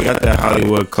don't know, he got that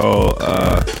Hollywood Cole,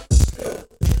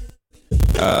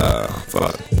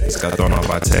 fuck, it's got thrown off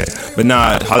by text. But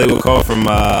nah, Hollywood Cole from,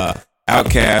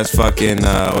 Outkast fucking,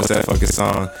 what's that fucking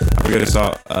song? I forget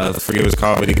what it's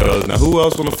called, but he goes, now who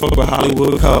else wanna fuck with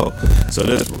Hollywood Cole? So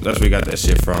that's where we got that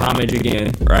shit from. Homage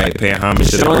again. Right, paying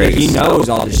homage to the Showing that he greats. knows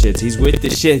all the shits. He's with the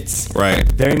shits. Right.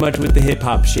 Very much with the hip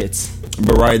hop shits.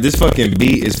 But right, this fucking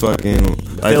beat is fucking,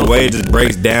 like the way it just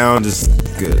breaks down, just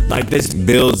good. Like this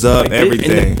Builds up like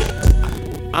everything.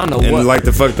 I don't know And what. like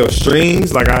the fuck those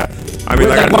strings, like I mean,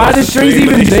 Like, I know why are the it's a strings string,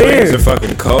 but even these there? Strings are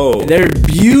fucking cold. They're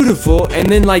beautiful, and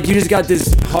then like you just got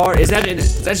this hard.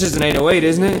 That's just an 808,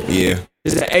 isn't it? Yeah.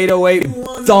 It's an 808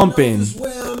 thumping.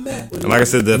 And like I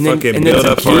said, the And then- fucking and then build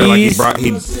up some part, like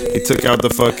keys. he took out the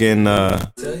fucking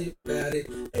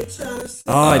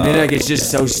Oh, and then like it's just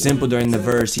so simple during the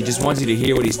verse. He just wants you to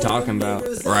hear what he's talking about.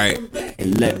 right.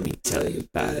 And let me tell you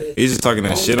about it. He's just talking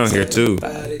that shit on here too.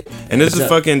 And this is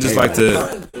fucking just like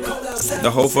the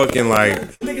whole fucking like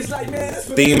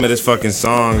theme of this fucking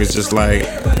song is just like,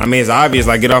 I mean, it's obvious,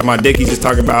 like, get off my dick. He's just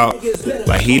talking about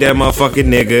like he that motherfucking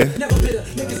nigga.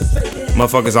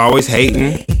 Motherfuckers always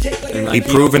hating. He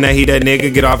proving that he that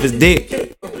nigga, get off his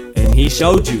dick. And he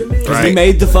showed you. Because he Right.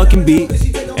 made the fucking beat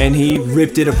and he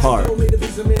ripped it apart.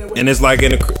 And it's like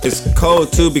it's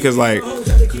cold too, because like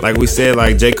we said,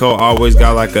 like J. Cole always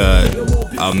got like a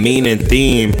meaning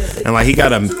theme, and like he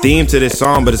got a theme to this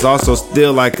song, but it's also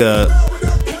still like a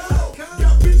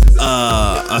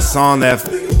song that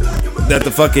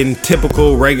the fucking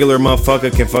typical regular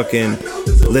motherfucker can fucking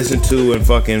listen to and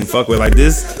fucking fuck with. Like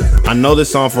this, I know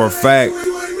this song for a fact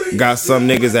got some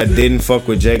niggas that didn't fuck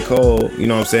with J. Cole, you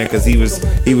know what I'm saying? Cause he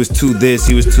was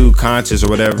too conscious or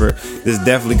whatever. This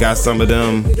definitely got some of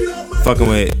them fucking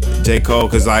with J. Cole,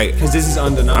 cause like, Because this is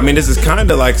undeniable. I mean, this is kind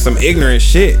of like some ignorant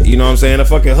shit, you know what I'm saying? A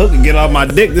fucking hook and get off my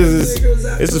dick. This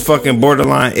is fucking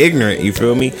borderline ignorant, you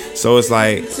feel me? So it's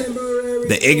like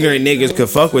the ignorant niggas could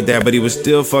fuck with that, but he was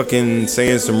still fucking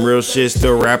saying some real shit,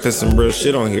 still rapping some real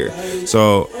shit on here.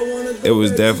 So it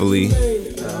was definitely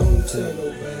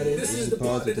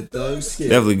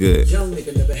good. Young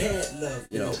nigga never had love,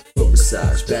 you know. Foot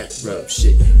massage, back rub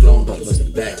shit, blown bubbles in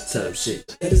the bathtub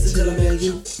shit. Ladies and gentlemen,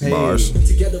 you Bars.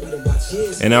 together we done watch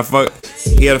years. And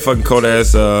he had a fucking cold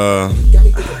ass,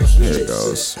 here it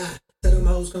goes. Tell them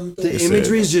hoes The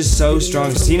imagery is just so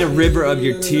strong. Seeing a river of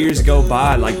your tears go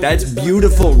by, like that's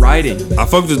beautiful writing. I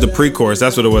fucked with the pre-chorus.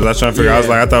 That's what it was. I was trying to figure. I was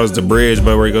like, I thought it was the bridge,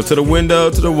 but where he goes to the window,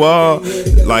 to the wall,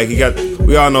 like he got.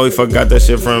 We all know he fucking got that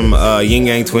shit from Yin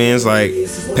Yang Twins, like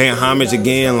paying homage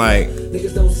again, like.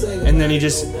 And then he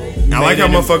just. I like how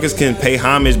motherfuckers can pay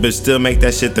homage but still make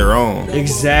that shit their own.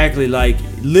 Exactly, like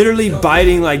literally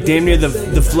biting like damn near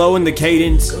the flow and the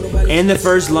cadence and the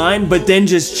first line, but then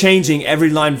just changing every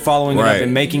line following it up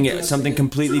and making it something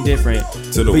completely different.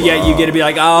 But yet you get to be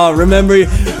like, oh, remember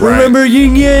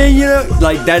Yin Yang, you know,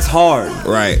 like that's hard.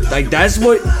 Right. Like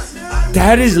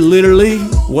that is literally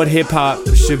what hip hop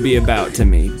should be about to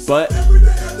me. But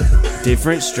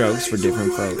different strokes for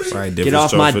different folks. Right. Get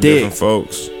off my dick, different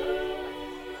folks.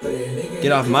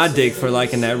 Get off my dick for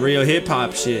liking that real hip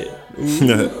hop shit.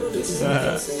 Nah,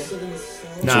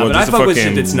 but I fuck with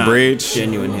shit that's not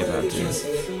genuine hip hop too.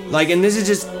 Like, and this is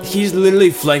just, he's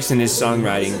literally flexing his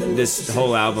songwriting this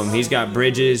whole album. He's got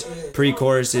bridges,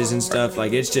 pre-choruses and stuff.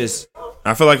 Like, it's just.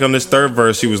 I feel like on this third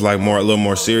verse, he was like a little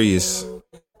more serious.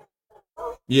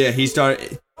 Yeah, he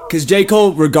started, because J.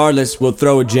 Cole, regardless, will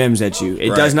throw gems at you.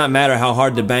 It does not matter how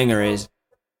hard the banger is.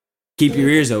 Keep your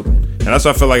ears open. And that's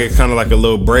why I feel like it's kind of like a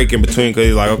little break in between, because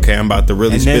he's like, okay, I'm about to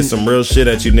really spit some real shit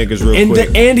at you niggas real quick.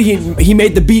 And he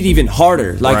made the beat even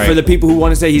harder. Like, for the people who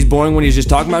want to say he's boring when he's just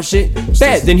talking about shit,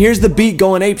 bet, then here's the beat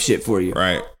going ape shit for you.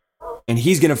 Right. And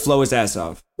he's going to flow his ass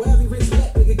off.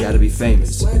 Gotta be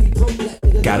famous.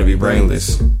 Gotta be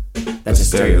brainless. That's a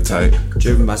stereotype.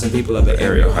 Driven by some people of the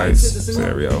Aerial Heights.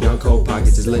 Stereo. Young Cold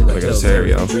Pockets is lit like a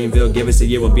stereo. Dreamville, give us a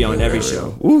year, we'll be on every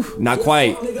show. Ooh, not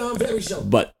quite.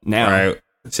 But now. Right.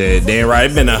 Said, damn right,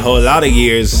 it's been a whole lot of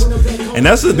years. And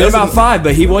that's about 5,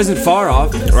 but he wasn't far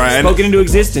off. Right. Spoken into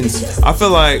existence. I feel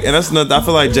like, and that's another, I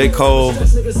feel like J. Cole,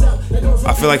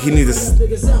 I feel like he needs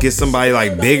to get somebody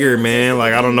like bigger, man.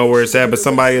 Like, I don't know where it's at, but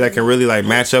somebody that can really like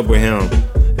match up with him.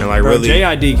 And like really.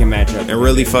 JID can match up. And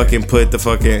really fucking put the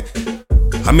fucking.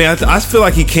 I mean, I feel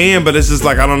like he can, but it's just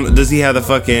like, I don't. Does he have the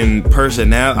fucking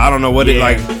personality? I don't know what it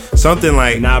like. Something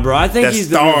like. Nah, bro. I think he's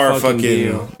star the fucking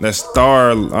deal. That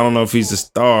star. I don't know if he's a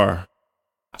star,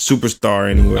 superstar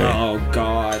anyway. Oh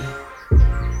God.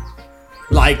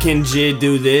 Like, can Jid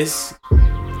do this?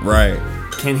 Right.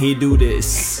 Can he do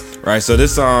this? Right. So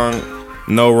this song,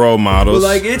 no role models.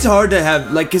 Well, like, it's hard to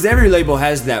have, like, because every label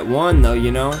has that one, though,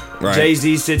 you know? Right.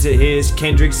 Jay-Z sits at his,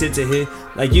 Kendrick sits at his.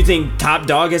 Like, you think Top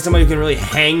Dog has somebody who can really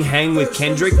hang with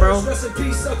Kendrick, bro?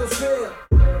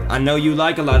 I know you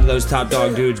like a lot of those Top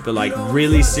Dog dudes, but, like,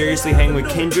 really seriously hang with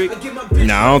Kendrick?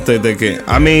 No, I don't think they can.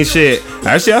 I mean, shit.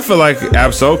 Actually, I feel like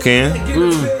Absol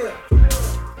can.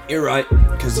 You're right,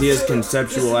 because he has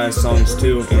conceptual ass songs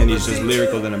too, and he's just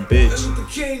lyrical than a bitch.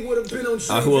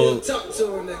 I will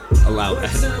allow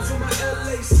that.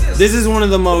 This is one of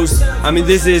the most, I mean,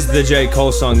 this is the J.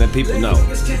 Cole song that people know.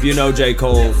 If you know J.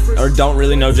 Cole, or don't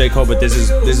really know J. Cole, but this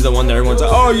is the one that everyone's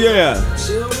like, oh yeah.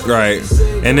 Right.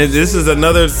 And this is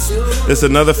another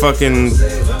fucking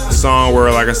song where,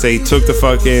 like I say, he took the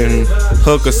fucking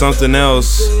hook or something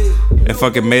else and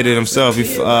fucking made it himself. He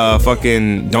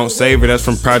fucking Don't Save Her, that's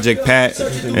from Project Pat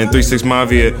and 3 6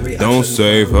 Mafia. Don't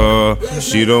save her,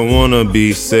 she don't wanna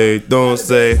be saved. Don't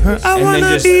save her, I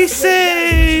wanna be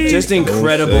saved. Just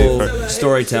incredible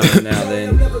storytelling now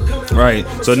then. Right.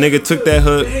 So nigga took that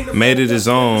hook, made it his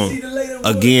own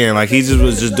again. Like he just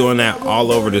was just doing that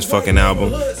all over this fucking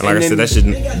album. And like I said, that shit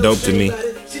dope to me.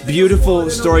 Beautiful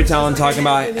storytelling, talking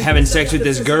about having sex with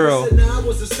this girl,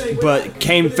 but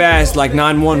came fast like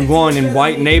 911 in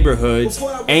white neighborhoods.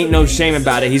 Ain't no shame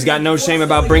about it. He's got no shame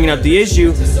about bringing up the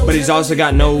issue, but he's also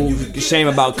got no shame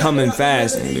about coming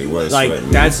fast. Like,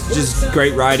 that's just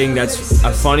great writing. That's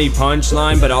a funny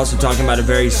punchline, but also talking about a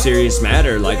very serious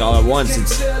matter, like all at once.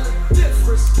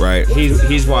 It's right.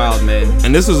 He's wild, man.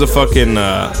 And this was a fucking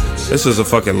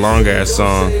long ass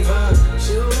song.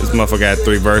 This motherfucker had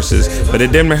 3 verses, but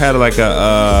it damn near had like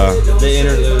a the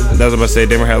interlude. That's what I was about to say.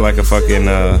 Damn near had like a fucking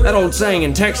that old saying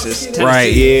in Texas, Tennessee.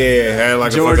 Right? Yeah, had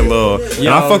like Georgia. A fucking little. And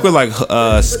I fuck with like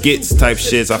skits type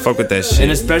shits. I fuck with that shit,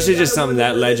 and especially just something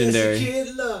that legendary.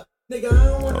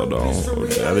 Hold on,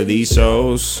 out of these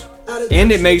shows.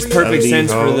 And it makes perfect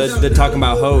sense for the talking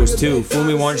about hoes too. Fool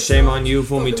me once, shame on you.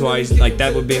 Fool me twice. Like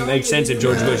that would make sense if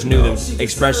George Bush knew the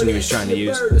expression he was trying to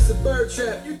use.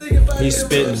 He's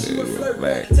spitting.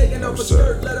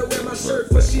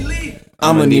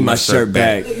 I'm gonna need my shirt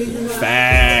back.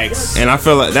 Facts. And I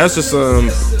feel like that's just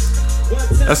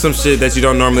that's some shit that you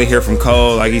don't normally hear from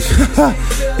Cole. Like he's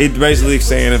basically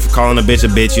saying, if calling a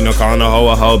bitch, you know, calling a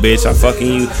hoe, bitch. I'm fucking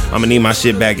you. I'm gonna need my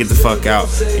shit back. Get the fuck out.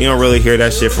 You don't really hear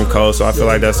that shit from Cole, so I feel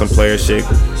like that's some player shit.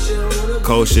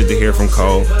 Cole shit to hear from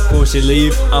Cole. Before she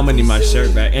leave, I'm gonna need my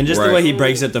shirt back. And just Right. the way he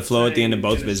breaks up the flow at the end of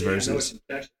both of his verses.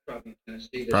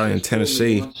 Probably in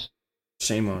Tennessee.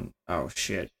 Shame on. Oh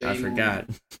shit, I forgot.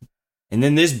 And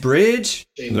then this bridge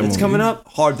that's coming up,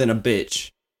 hard than a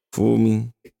bitch. Fool me.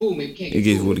 You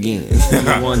get fooled again.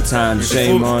 One time,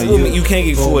 shame on Fool you. me, you can't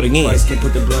get fooled again. Twice, can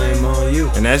put the blame on you.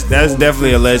 And that's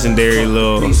definitely a legendary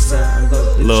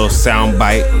little sound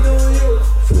bite.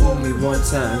 Fool me one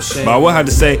time, shame. But I will have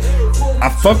to say, I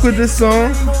fuck with this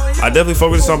song. I definitely fuck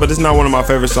with this song, but it's not one of my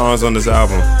favorite songs on this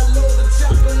album.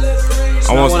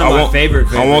 I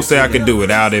won't say I could do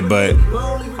without it, but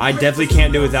I definitely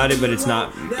can't do without it, but it's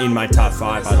not in my top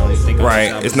 5. I don't think.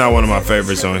 Right, it's not one of my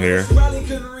favorites on here.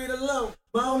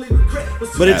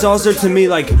 But it's also, to me,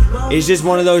 like, it's just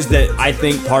one of those that I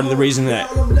think part of the reason that,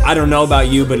 I don't know about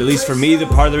you, but at least for me, the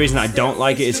part of the reason I don't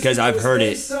like it is because I've heard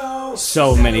it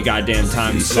so many goddamn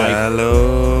times. Like,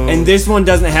 and this one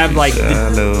doesn't have like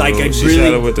a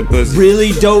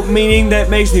really dope meaning that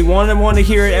makes me want to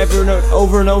hear it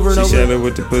over and over.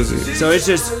 With the pussy. So it's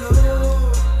just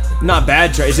not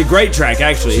bad track. It's a great track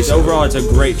actually. Overall it's a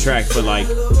great track, but like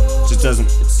just doesn't.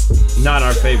 It's not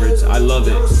our favorites. I love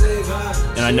it,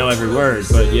 and I know every word.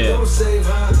 But yeah.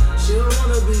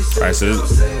 Alright, so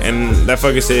and that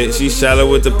fucker said she's shallow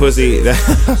with the pussy.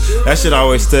 That shit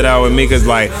always stood out with me, cause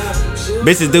like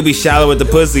bitches do be shallow with the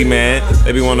pussy, man.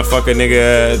 They be wanting to fuck a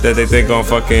nigga that they think gon'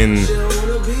 fucking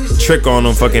trick on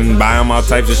them, fucking buy them all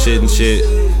types of shit and shit.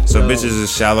 So bitches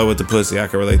is shallow with the pussy. I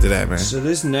can relate to that, man. So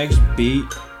this next beat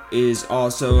is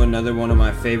also another one of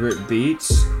my favorite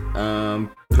beats.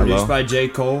 Produced by J.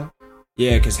 Cole.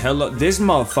 Yeah, cause this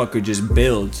motherfucker just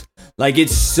builds. Like,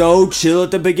 it's so chill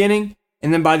at the beginning,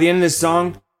 and then by the end of the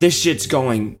song, this shit's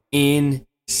going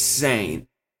insane.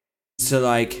 So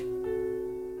like,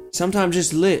 sometimes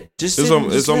just lit. Just it's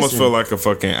almost feel like a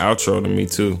fucking outro to me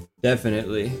too.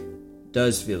 Definitely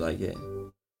does feel like it.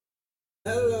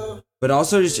 But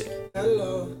also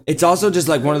it's also just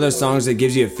like one of those songs that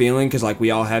gives you a feeling, because like we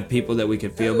all have people that we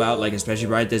could feel about, like especially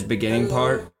right at this beginning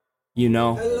part, you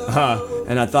know.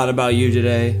 And I thought about you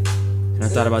today, and I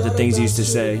thought about the things you used to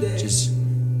say, just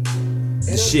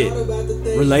the shit,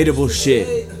 relatable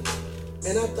shit.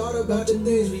 And I thought about the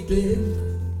things we did.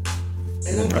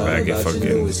 I get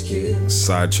fucking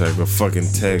sidetracked with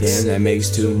fucking text. Damn, that makes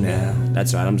 2 now.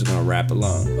 That's right, I'm just gonna rap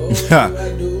along.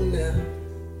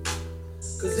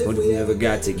 What if we never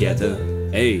got together?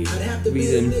 Hey, we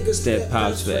them step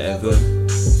pops forever.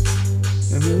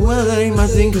 Well, that ain't my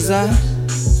thing, cause I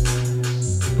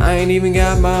ain't even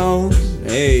got my own.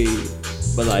 Hey,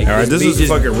 but like, alright, this is a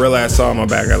fucking real ass song. My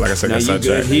bad, like I said, I got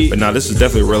sidetracked. But nah, this is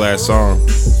definitely a real ass song.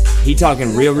 He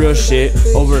talking real shit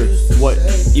over what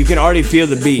you can already feel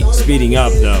the beat speeding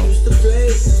up though.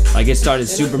 Like it started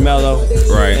super mellow,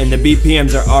 right? And the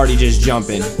BPMs are already just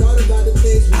jumping.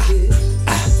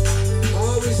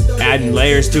 Adding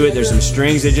layers to it. There's some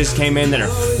strings that just came in that are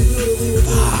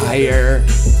fire.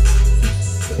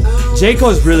 J.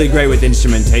 Cole's really great with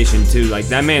instrumentation too. Like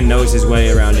that man knows his way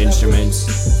around instruments.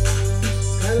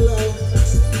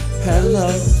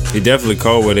 Hello. He definitely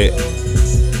cold with it.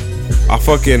 I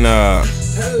fucking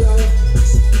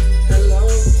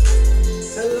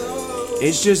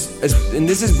it's just, and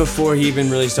this is before he even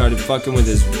really started fucking with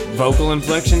his vocal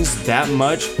inflections that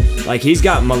much. Like he's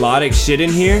got melodic shit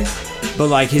in here, but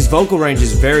like his vocal range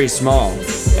is very small,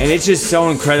 and it's just so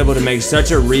incredible to make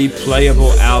such a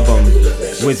replayable album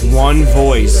with one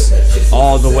voice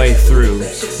all the way through.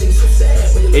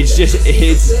 It's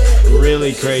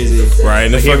really crazy. Right,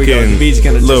 and the here we go. The beat's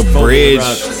gonna little just bridge.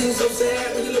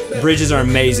 Bridges are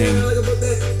amazing.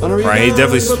 Right, he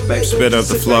definitely spit up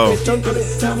the flow.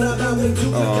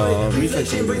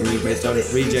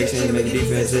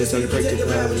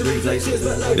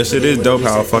 This shit is dope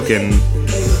how fucking.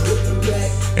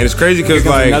 And it's crazy because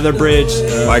like another bridge.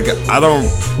 Like I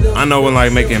know when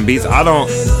like making beats, I don't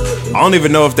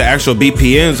even know if the actual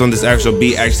BPMs on this actual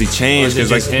beat actually change,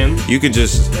 because like you can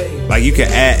just like you can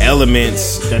add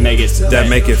elements that make it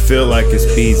feel like it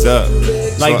speeds up.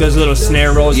 Like those little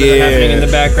snare rolls that are happening in the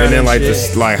background, and then like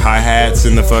this like hi-hats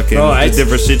and the fucking the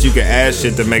different shit, you can add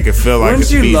shit to make it feel like it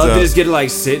speeds up. Wouldn't you love to just get to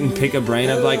like sit and pick a brain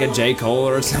of like a J. Cole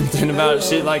or something about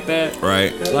shit like that?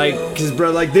 Right. Like, cause bro,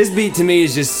 like this beat to me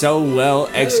is just so well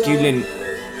executed, and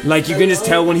like you can just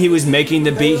tell when he was making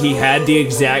the beat, he had the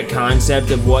exact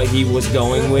concept of what he was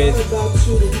going with,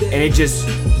 and it just,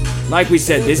 like we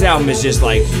said, this album is just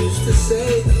like,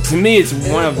 to me, it's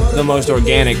one of the most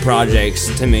organic projects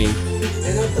to me.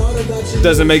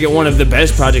 Doesn't make it one of the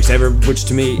best projects ever, which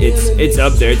to me it's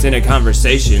up there. It's in a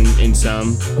conversation in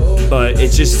some, but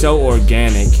it's just so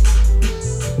organic.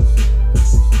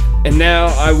 And now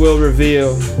I will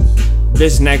reveal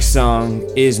this next song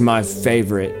is my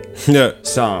favorite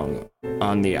song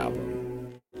on the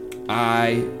album.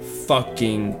 I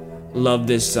fucking love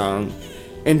this song.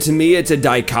 And to me, it's a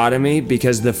dichotomy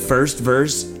because the first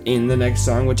verse in the next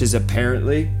song, which is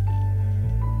Apparently,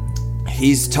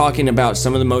 he's talking about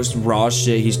some of the most raw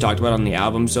shit he's talked about on the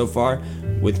album so far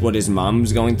with what his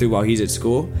mom's going through while he's at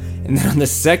school. And then on the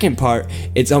second part,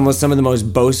 it's almost some of the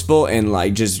most boastful and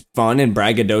like just fun and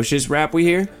braggadocious rap we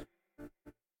hear.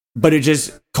 But it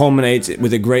just culminates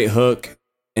with a great hook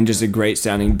and just a great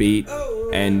sounding beat.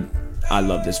 And I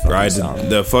love this fucking song.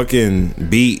 The fucking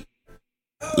beat.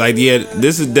 Like, yeah,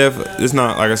 this is definitely, it's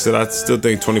not, like I said, I still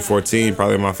think 2014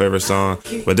 probably my favorite song,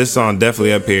 but this song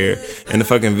definitely up here. And the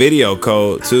fucking video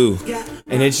code, too.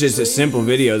 And it's just a simple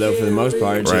video, though, for the most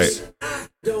part. It's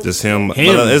just him. But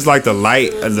it's like the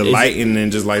lighting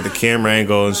and just like the camera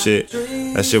angle and shit.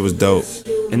 That shit was dope.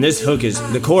 And this hook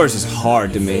the chorus is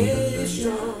hard to me.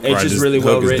 It's just really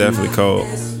well written. It's definitely cold.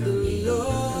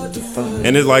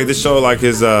 And it's like this show like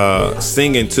his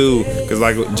singing too, cause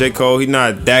like J. Cole, he's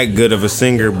not that good of a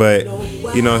singer, but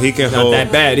you know he can hold. Not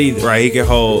that bad either. Right, he can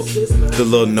hold the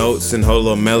little notes and hold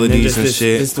little melodies and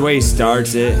shit. This is the way he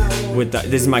starts it with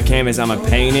this is my canvas, I'ma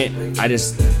paint it.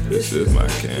 This is my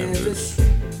canvas.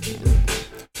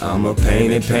 I'ma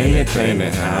paint it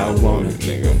how I want it,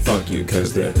 nigga. Fuck you,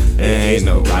 cause there ain't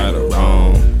no right or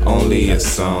wrong, only a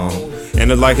song.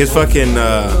 And it's like his fucking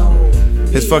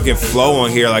flow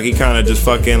on here, like he kind of just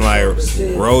fucking like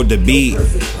rode the beat,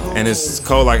 and it's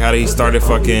cool like how he started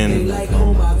fucking like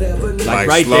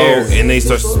right slow, there, and then he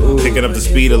starts picking up the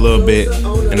speed a little bit,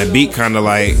 and the beat kind of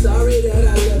like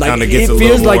kind of gets a little more too. It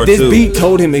feels like this beat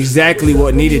told him exactly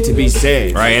what needed to be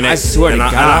said. Right, and I swear to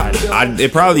God,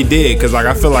 it probably did, cause like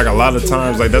I feel like a lot of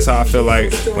times, like that's how I feel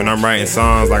like when I'm writing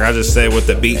songs, like I just say what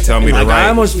the beat tell me to write. I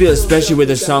almost feel, especially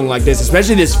with a song like this,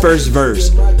 especially this first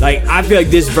verse, like I feel like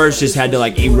this verse just had to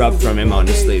like erupt from him,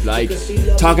 honestly. Like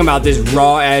talking about this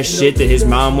raw ass shit that his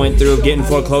mom went through, getting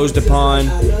foreclosed upon,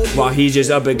 while he's just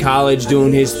up at college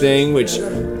doing his thing, which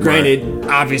granted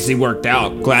obviously worked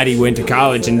out. Glad he went to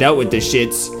college and dealt with the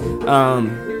shits.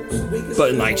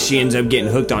 But like she ends up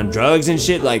getting hooked on drugs and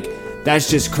shit. Like that's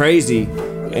just crazy.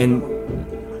 And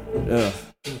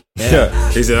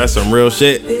yeah, he said that's some real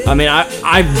shit. I mean,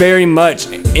 I very much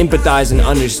empathize and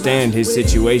understand his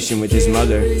situation with his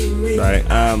mother, right?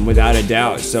 Without a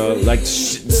doubt. So like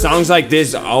songs like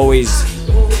this always,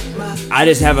 I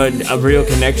just have a real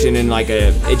connection, and like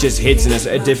it just hits in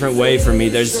a different way for me.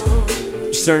 There's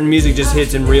certain music just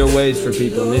hits in real ways for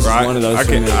people, and this is one of those.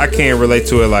 I can't relate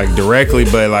to it like directly,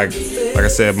 but like I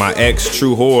said, my ex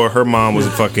True Whore, her mom was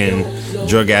a fucking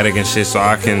drug addict and shit, so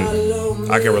I can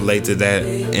relate to that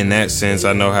in that sense.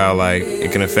 I know how like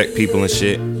it can affect people and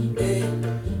shit.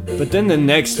 But then the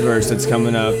next verse that's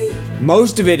coming up,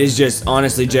 most of it is just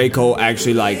honestly J. Cole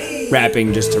actually like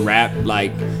rapping just to rap.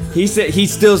 Like he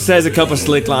still says a couple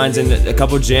slick lines and a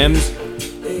couple gems,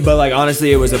 but like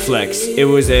honestly it was a flex. It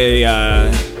was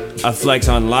a flex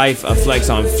on life, a flex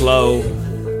on flow.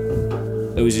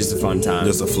 It was just a fun time.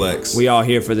 Just a flex. We all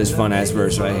here for this fun ass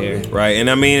verse right here. Right, and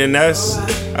I mean, and that's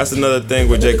another thing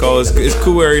with J. Cole. It's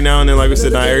cool every now and then, like we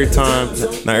said, not every time,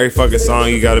 not every fucking song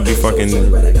you gotta be fucking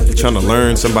trying to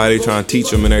learn somebody, trying to teach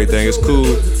them and everything. It's cool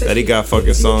that he got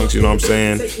fucking songs, you know what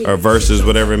I'm saying? Or verses,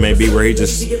 whatever it may be, where he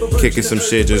just kicking some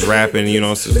shit, just rapping, you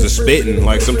know, just spitting.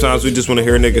 Like sometimes we just want to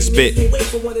hear a nigga spit.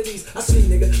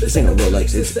 This ain't no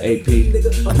Rolex, it's AP.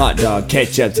 I'm hot dog,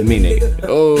 catch up to me, nigga.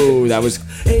 Oh, that was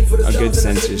a good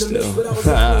censor still.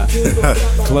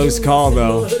 Close call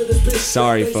though.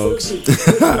 Sorry, folks.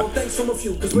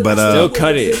 But still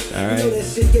cut it. All right.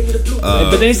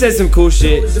 But then he said some cool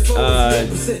shit.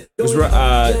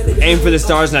 Aim for the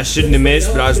stars and I shouldn't have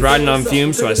missed, but I was riding on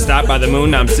fumes, so I stopped by the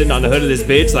moon. Now I'm sitting on the hood of this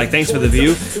bitch. Like, thanks for the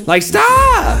view. Like,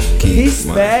 stop. He's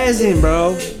spazzing,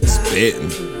 bro. Spitting.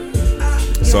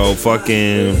 So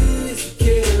fucking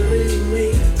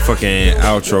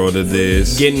outro to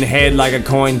this. Getting head like a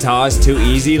coin toss too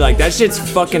easy. Like that shit's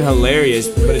fucking hilarious,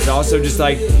 but it's also just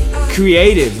like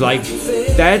creative. Like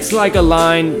that's like a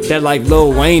line that like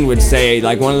Lil Wayne would say,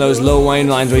 like one of those Lil Wayne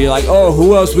lines where you're like, oh,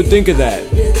 who else would think of that?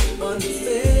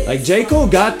 Like J. Cole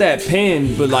got that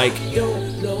pen, but like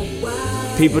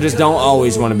people just don't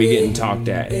always want to be getting talked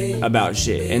at about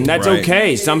shit, and that's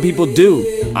okay. Some people do.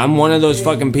 I'm one of those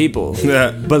fucking people.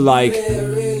 Yeah. But like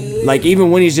even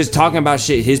when he's just talking about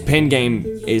shit, his pen game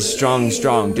is strong.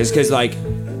 Just cause like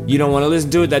you don't want to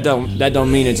listen to it, that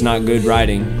don't mean it's not good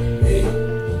writing.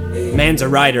 Man's a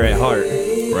writer at heart.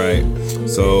 Right.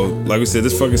 So like we said,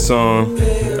 this fucking song,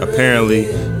 apparently,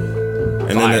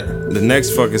 and then the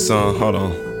next fucking song. Hold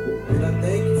on.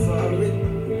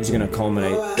 is gonna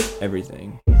culminate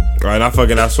everything. Right,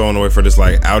 and that's so on the way for this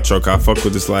like outro. Cause I fuck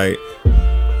with this like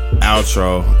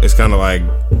outro. It's kind of like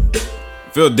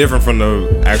feel different from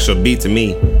the actual beat to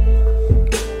me.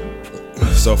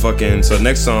 So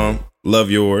next song, Love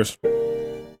Yours.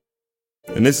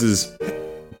 And this is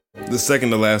the second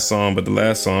to last song, but the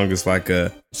last song is like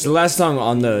it's the last song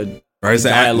on the right, it's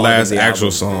the last actual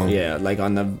album. song. Yeah, like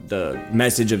on the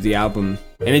message of the album.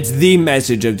 And it's the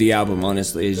message of the album,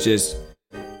 honestly. It's just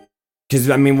because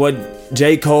I mean what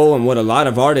J. Cole and what a lot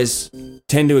of artists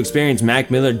tend to experience,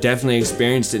 Mac Miller definitely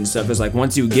experienced it and stuff. It's like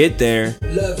once you get there,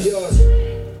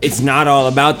 it's not all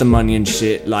about the money and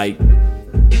shit. Like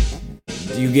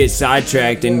you get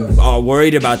sidetracked and all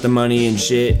worried about the money and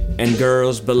shit and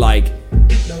girls, but like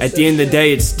at the end of the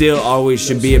day, it still always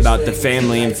should be about the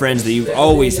family and friends that you've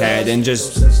always had and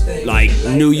just like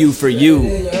knew you for you.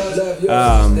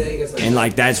 And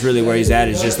like that's really where he's at.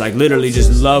 It's just like literally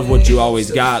just love what you always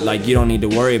got. Like you don't need to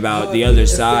worry about the other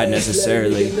side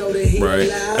necessarily. Right.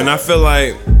 And I feel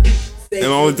like and the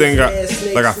only thing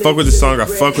I fuck with the song, I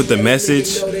fuck with the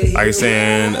message. Like you're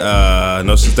saying,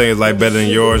 no such thing as life better than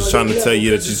yours, trying to tell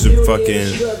you that you should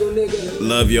fucking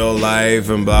love your life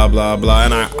and blah blah blah.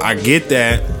 And I get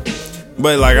that.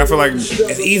 But like I feel like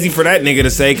it's easy for that nigga to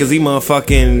say because he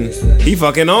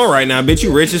fucking on right now, bitch.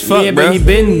 You rich as fuck, yeah, bro. but he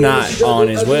been not on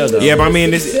as well though. Yeah, but I mean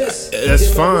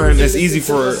that's fine. That's easy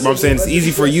for I'm saying it's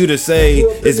easy for you to say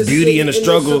it's beauty in the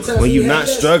struggle when you're not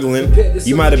struggling.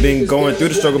 You might have been going through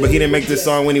the struggle, but he didn't make this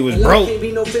song when he was broke.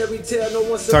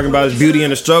 Talking about his beauty in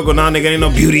the struggle. Nah, nigga, ain't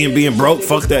no beauty in being broke.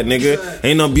 Fuck that, nigga.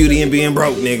 Ain't no beauty in being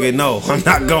broke, nigga. No, I'm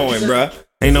not going, bruh.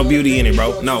 Ain't no beauty in it,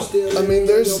 bro. No. I mean,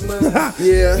 there's,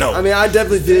 yeah. No. I mean, I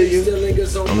definitely feel you.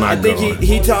 I'm not I think going.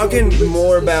 he talking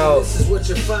more about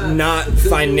not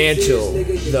financial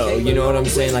though. You know what I'm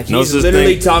saying? Like he's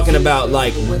literally talking about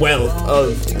like wealth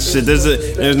of shit.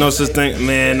 There's no such thing,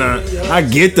 man. I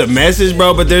get the message,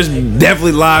 bro, but there's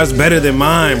definitely lives better than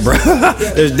mine, bro.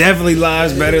 There's definitely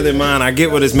lives better than mine. I get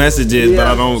what his message is, but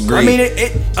I don't agree.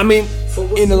 I mean,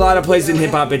 in a lot of places in hip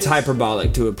hop, it's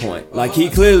hyperbolic to a point. Like he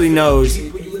clearly knows.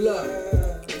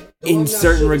 In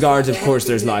certain regards, of course,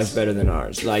 there's lives better than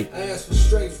ours. Like,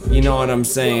 you know what I'm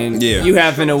saying? Yeah. You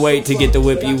having to wait to get the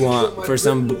whip you want for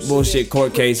some bullshit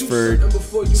court case for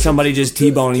somebody just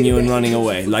T-boning you and running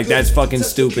away. Like, that's fucking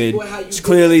stupid.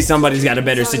 Clearly, somebody's got a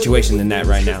better situation than that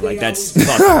right now. Like, that's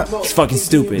it's fucking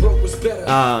stupid.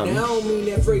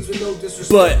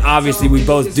 But obviously, we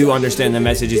both do understand the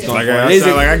message he's going for.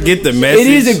 I get the message.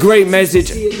 It is a great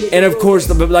message, and of course,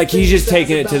 like he's just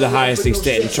taking it to the highest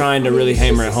extent and trying to really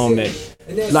hammer it home that,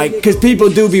 like, because people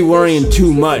do be worrying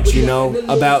too much, you know,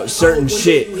 about certain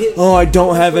shit. Oh, I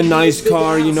don't have a nice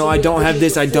car, you know, I don't have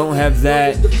this, I don't have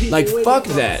that. Like, fuck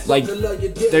that. Like,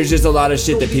 there's just a lot of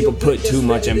shit that people put too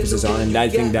much emphasis on, and I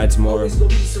think that's more of the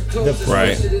point.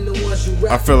 Right.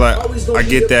 I feel like I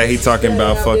get that he talking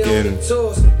about fucking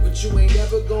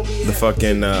the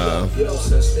fucking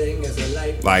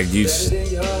like you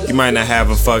might not have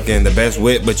the best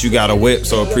whip, but you got a whip,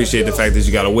 so appreciate the fact that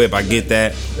you got a whip. I get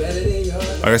that.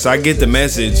 Okay, so I get the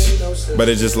message, but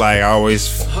it's just like I always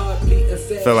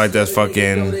feel like that's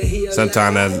fucking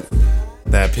sometimes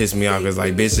that pissed me off. Cause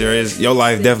like, bitch, your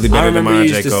life definitely better than mine,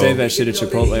 J. Cole. I remember you used to say that shit at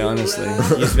Chipotle, honestly.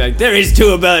 You used to be like, there is two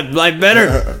about life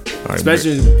better. Like,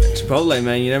 especially Chipotle,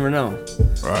 man, you never know.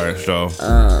 Alright, so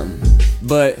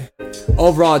but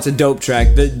overall it's a dope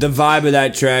track. The vibe of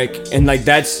that track, and like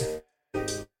that's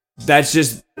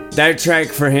just, that track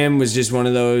for him was just one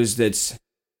of those that's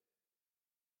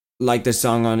like the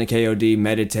song on the KOD,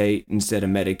 meditate instead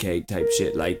of medicate type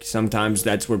shit. Like sometimes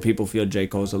that's where people feel J.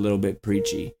 Cole's a little bit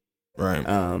preachy. Right.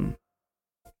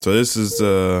 So this is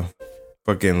the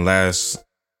fucking last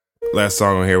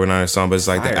song on here. We're not a song, but it's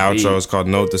like the outro. It's called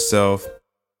Note to Self.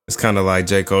 It's kind of like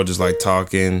J. Cole just like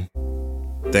talking,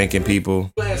 thanking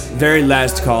people. Very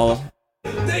last call.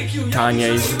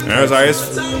 Kanye.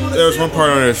 There was one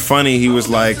part on there that's funny. He was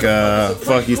like,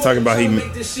 he's talking about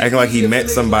acting like he met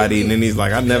somebody, and then he's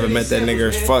like, I never met that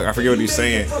nigga. I forget what he's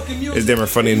saying. It's damn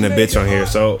funny than the bitch on here.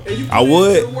 So I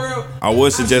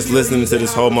would suggest listening to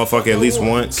this whole motherfucker at least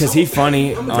once. Cause he funny.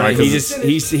 He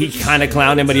kind of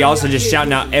clowned him, but he also just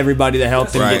shouting out everybody that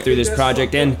helped him get through this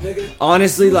project. And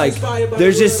honestly, like,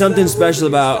 there's just something special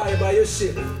about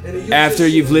after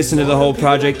you've listened to the whole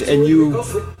project and you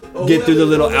get through the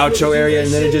little outro area,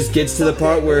 and then it just gets to the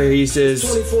part where he says,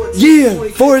 yeah,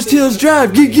 Forest Hills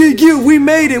Drive, we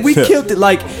made it, we killed it.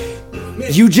 Like,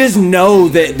 you just know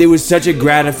that it was such a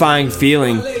gratifying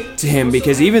feeling to him,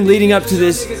 because even leading up to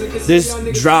this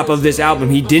drop of this album,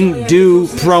 he didn't do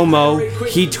promo.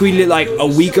 He tweeted it like a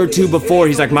week or two before.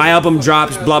 He's like, my album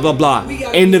drops, blah blah blah,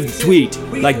 end of the tweet.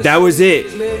 Like, that was it.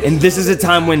 And this is a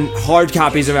time when hard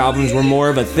copies of albums were more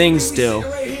of a thing still,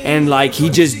 and like, he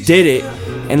just did it.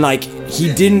 And like, he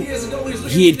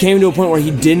had came to a point where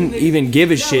he didn't even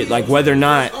give a shit, like, whether or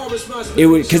not it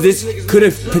would, because this could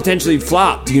have potentially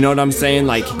flopped, you know what I'm saying?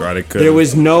 Like, Right, it could. there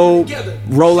was no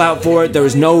rollout for it, there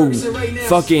was no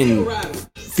fucking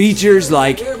features,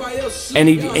 like,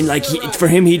 for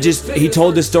him, he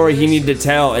told the story he needed to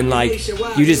tell, and like,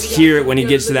 you just hear it when he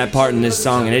gets to that part in this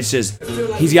song, and it's just,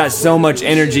 he's got so much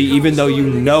energy, even though you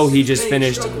know he just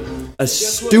finished a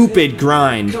stupid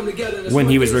grind when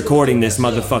he was recording this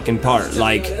motherfucking part,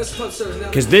 like,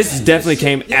 because this definitely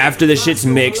came after the shit's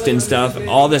mixed and stuff,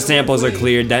 all the samples are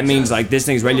cleared, that means like this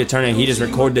thing's ready to turn, and he just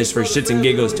recorded this for shits and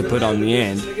giggles to put on the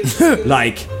end.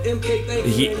 Like,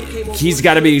 he's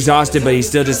got to be exhausted, but he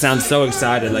still just sounds so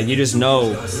excited, like, you just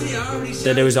know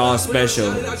that it was all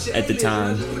special at the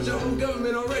time.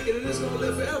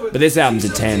 But this album's a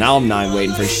 10. I'm not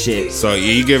waiting for shit. So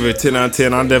you give it 10 out of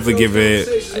 10. I'll definitely give it.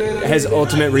 It has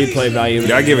ultimate replay value.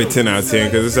 Yeah, I give it 10 out of 10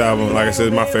 because this album, like I said,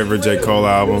 is my favorite J. Cole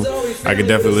album. I could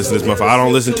definitely listen to this motherfucker. I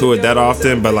don't listen to it that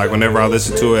often, but like whenever I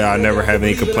listen to it, I never have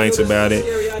any complaints about it.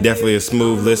 Definitely a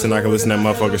smooth listen. I can listen to that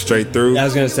motherfucker straight through. I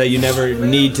was gonna say, you never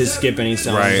need to skip any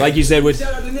songs. Right. Like you said,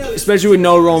 especially with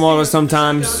no role models,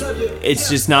 sometimes it's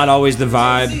just not always the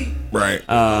vibe. Right.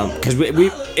 Because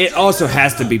it also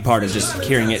has to be part of just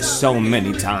hearing it so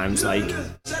many times. Like,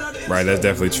 Right, that's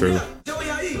definitely true.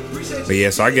 But yeah,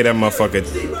 so I get that motherfucker.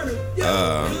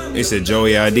 He said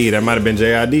Joey ID. That might have been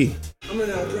JID.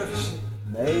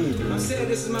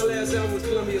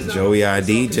 Joey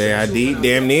ID, JID,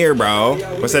 damn near, bro.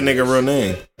 What's that nigga real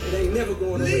name?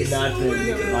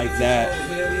 nothing like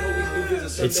that.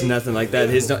 It's nothing like that.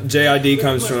 His JID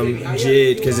comes from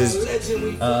Jid, because his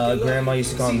grandma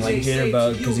used to call him like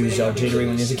Jitterbug because he was all jittery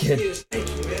when he was a kid.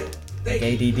 Like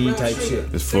ADD type shit.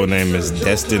 His full name is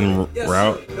Destin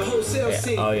Route. Yeah.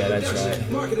 Oh yeah, that's right.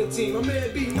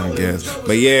 I guess.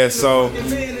 But yeah, so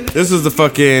this is the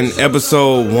fucking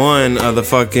episode 1 of the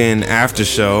fucking after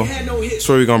show. That's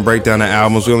where we're gonna break down the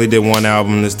albums. We only did 1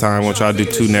 album this time. We'll try to do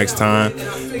 2 next time.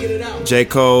 J.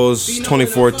 Cole's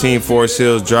 2014 Forest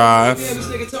Hills Drive.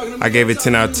 I gave it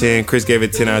 10 out of 10. Chris gave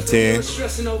it 10 out of 10.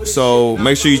 So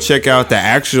make sure you check out the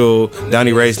actual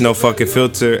Donnie Ray's No Fucking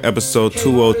Filter episode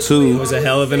 202. It was a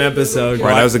hell of an episode.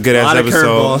 Right, that was a good ass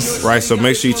episode. Right, so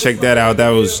make sure you check that out. That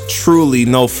was truly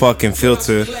no fucking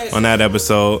filter on that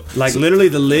episode. Like, literally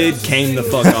the lid came the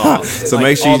fuck off. So like,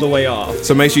 make sure all the way off.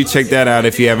 So make sure you check that out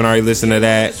if you haven't already listened to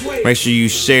that. Make sure you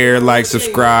share, like,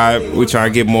 subscribe. We try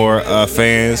to get more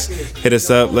fans. Hit us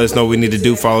up. Let us know what we need to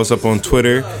do. Follow us up on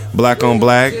Twitter. Black on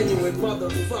Black.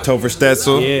 Topher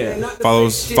Stetzel. Yeah.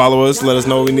 Follow us. Let us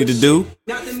know what we need to do.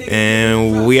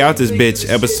 And we out this bitch.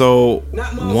 Episode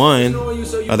 1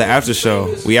 of the after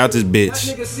show. We out this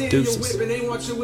bitch. Deuces.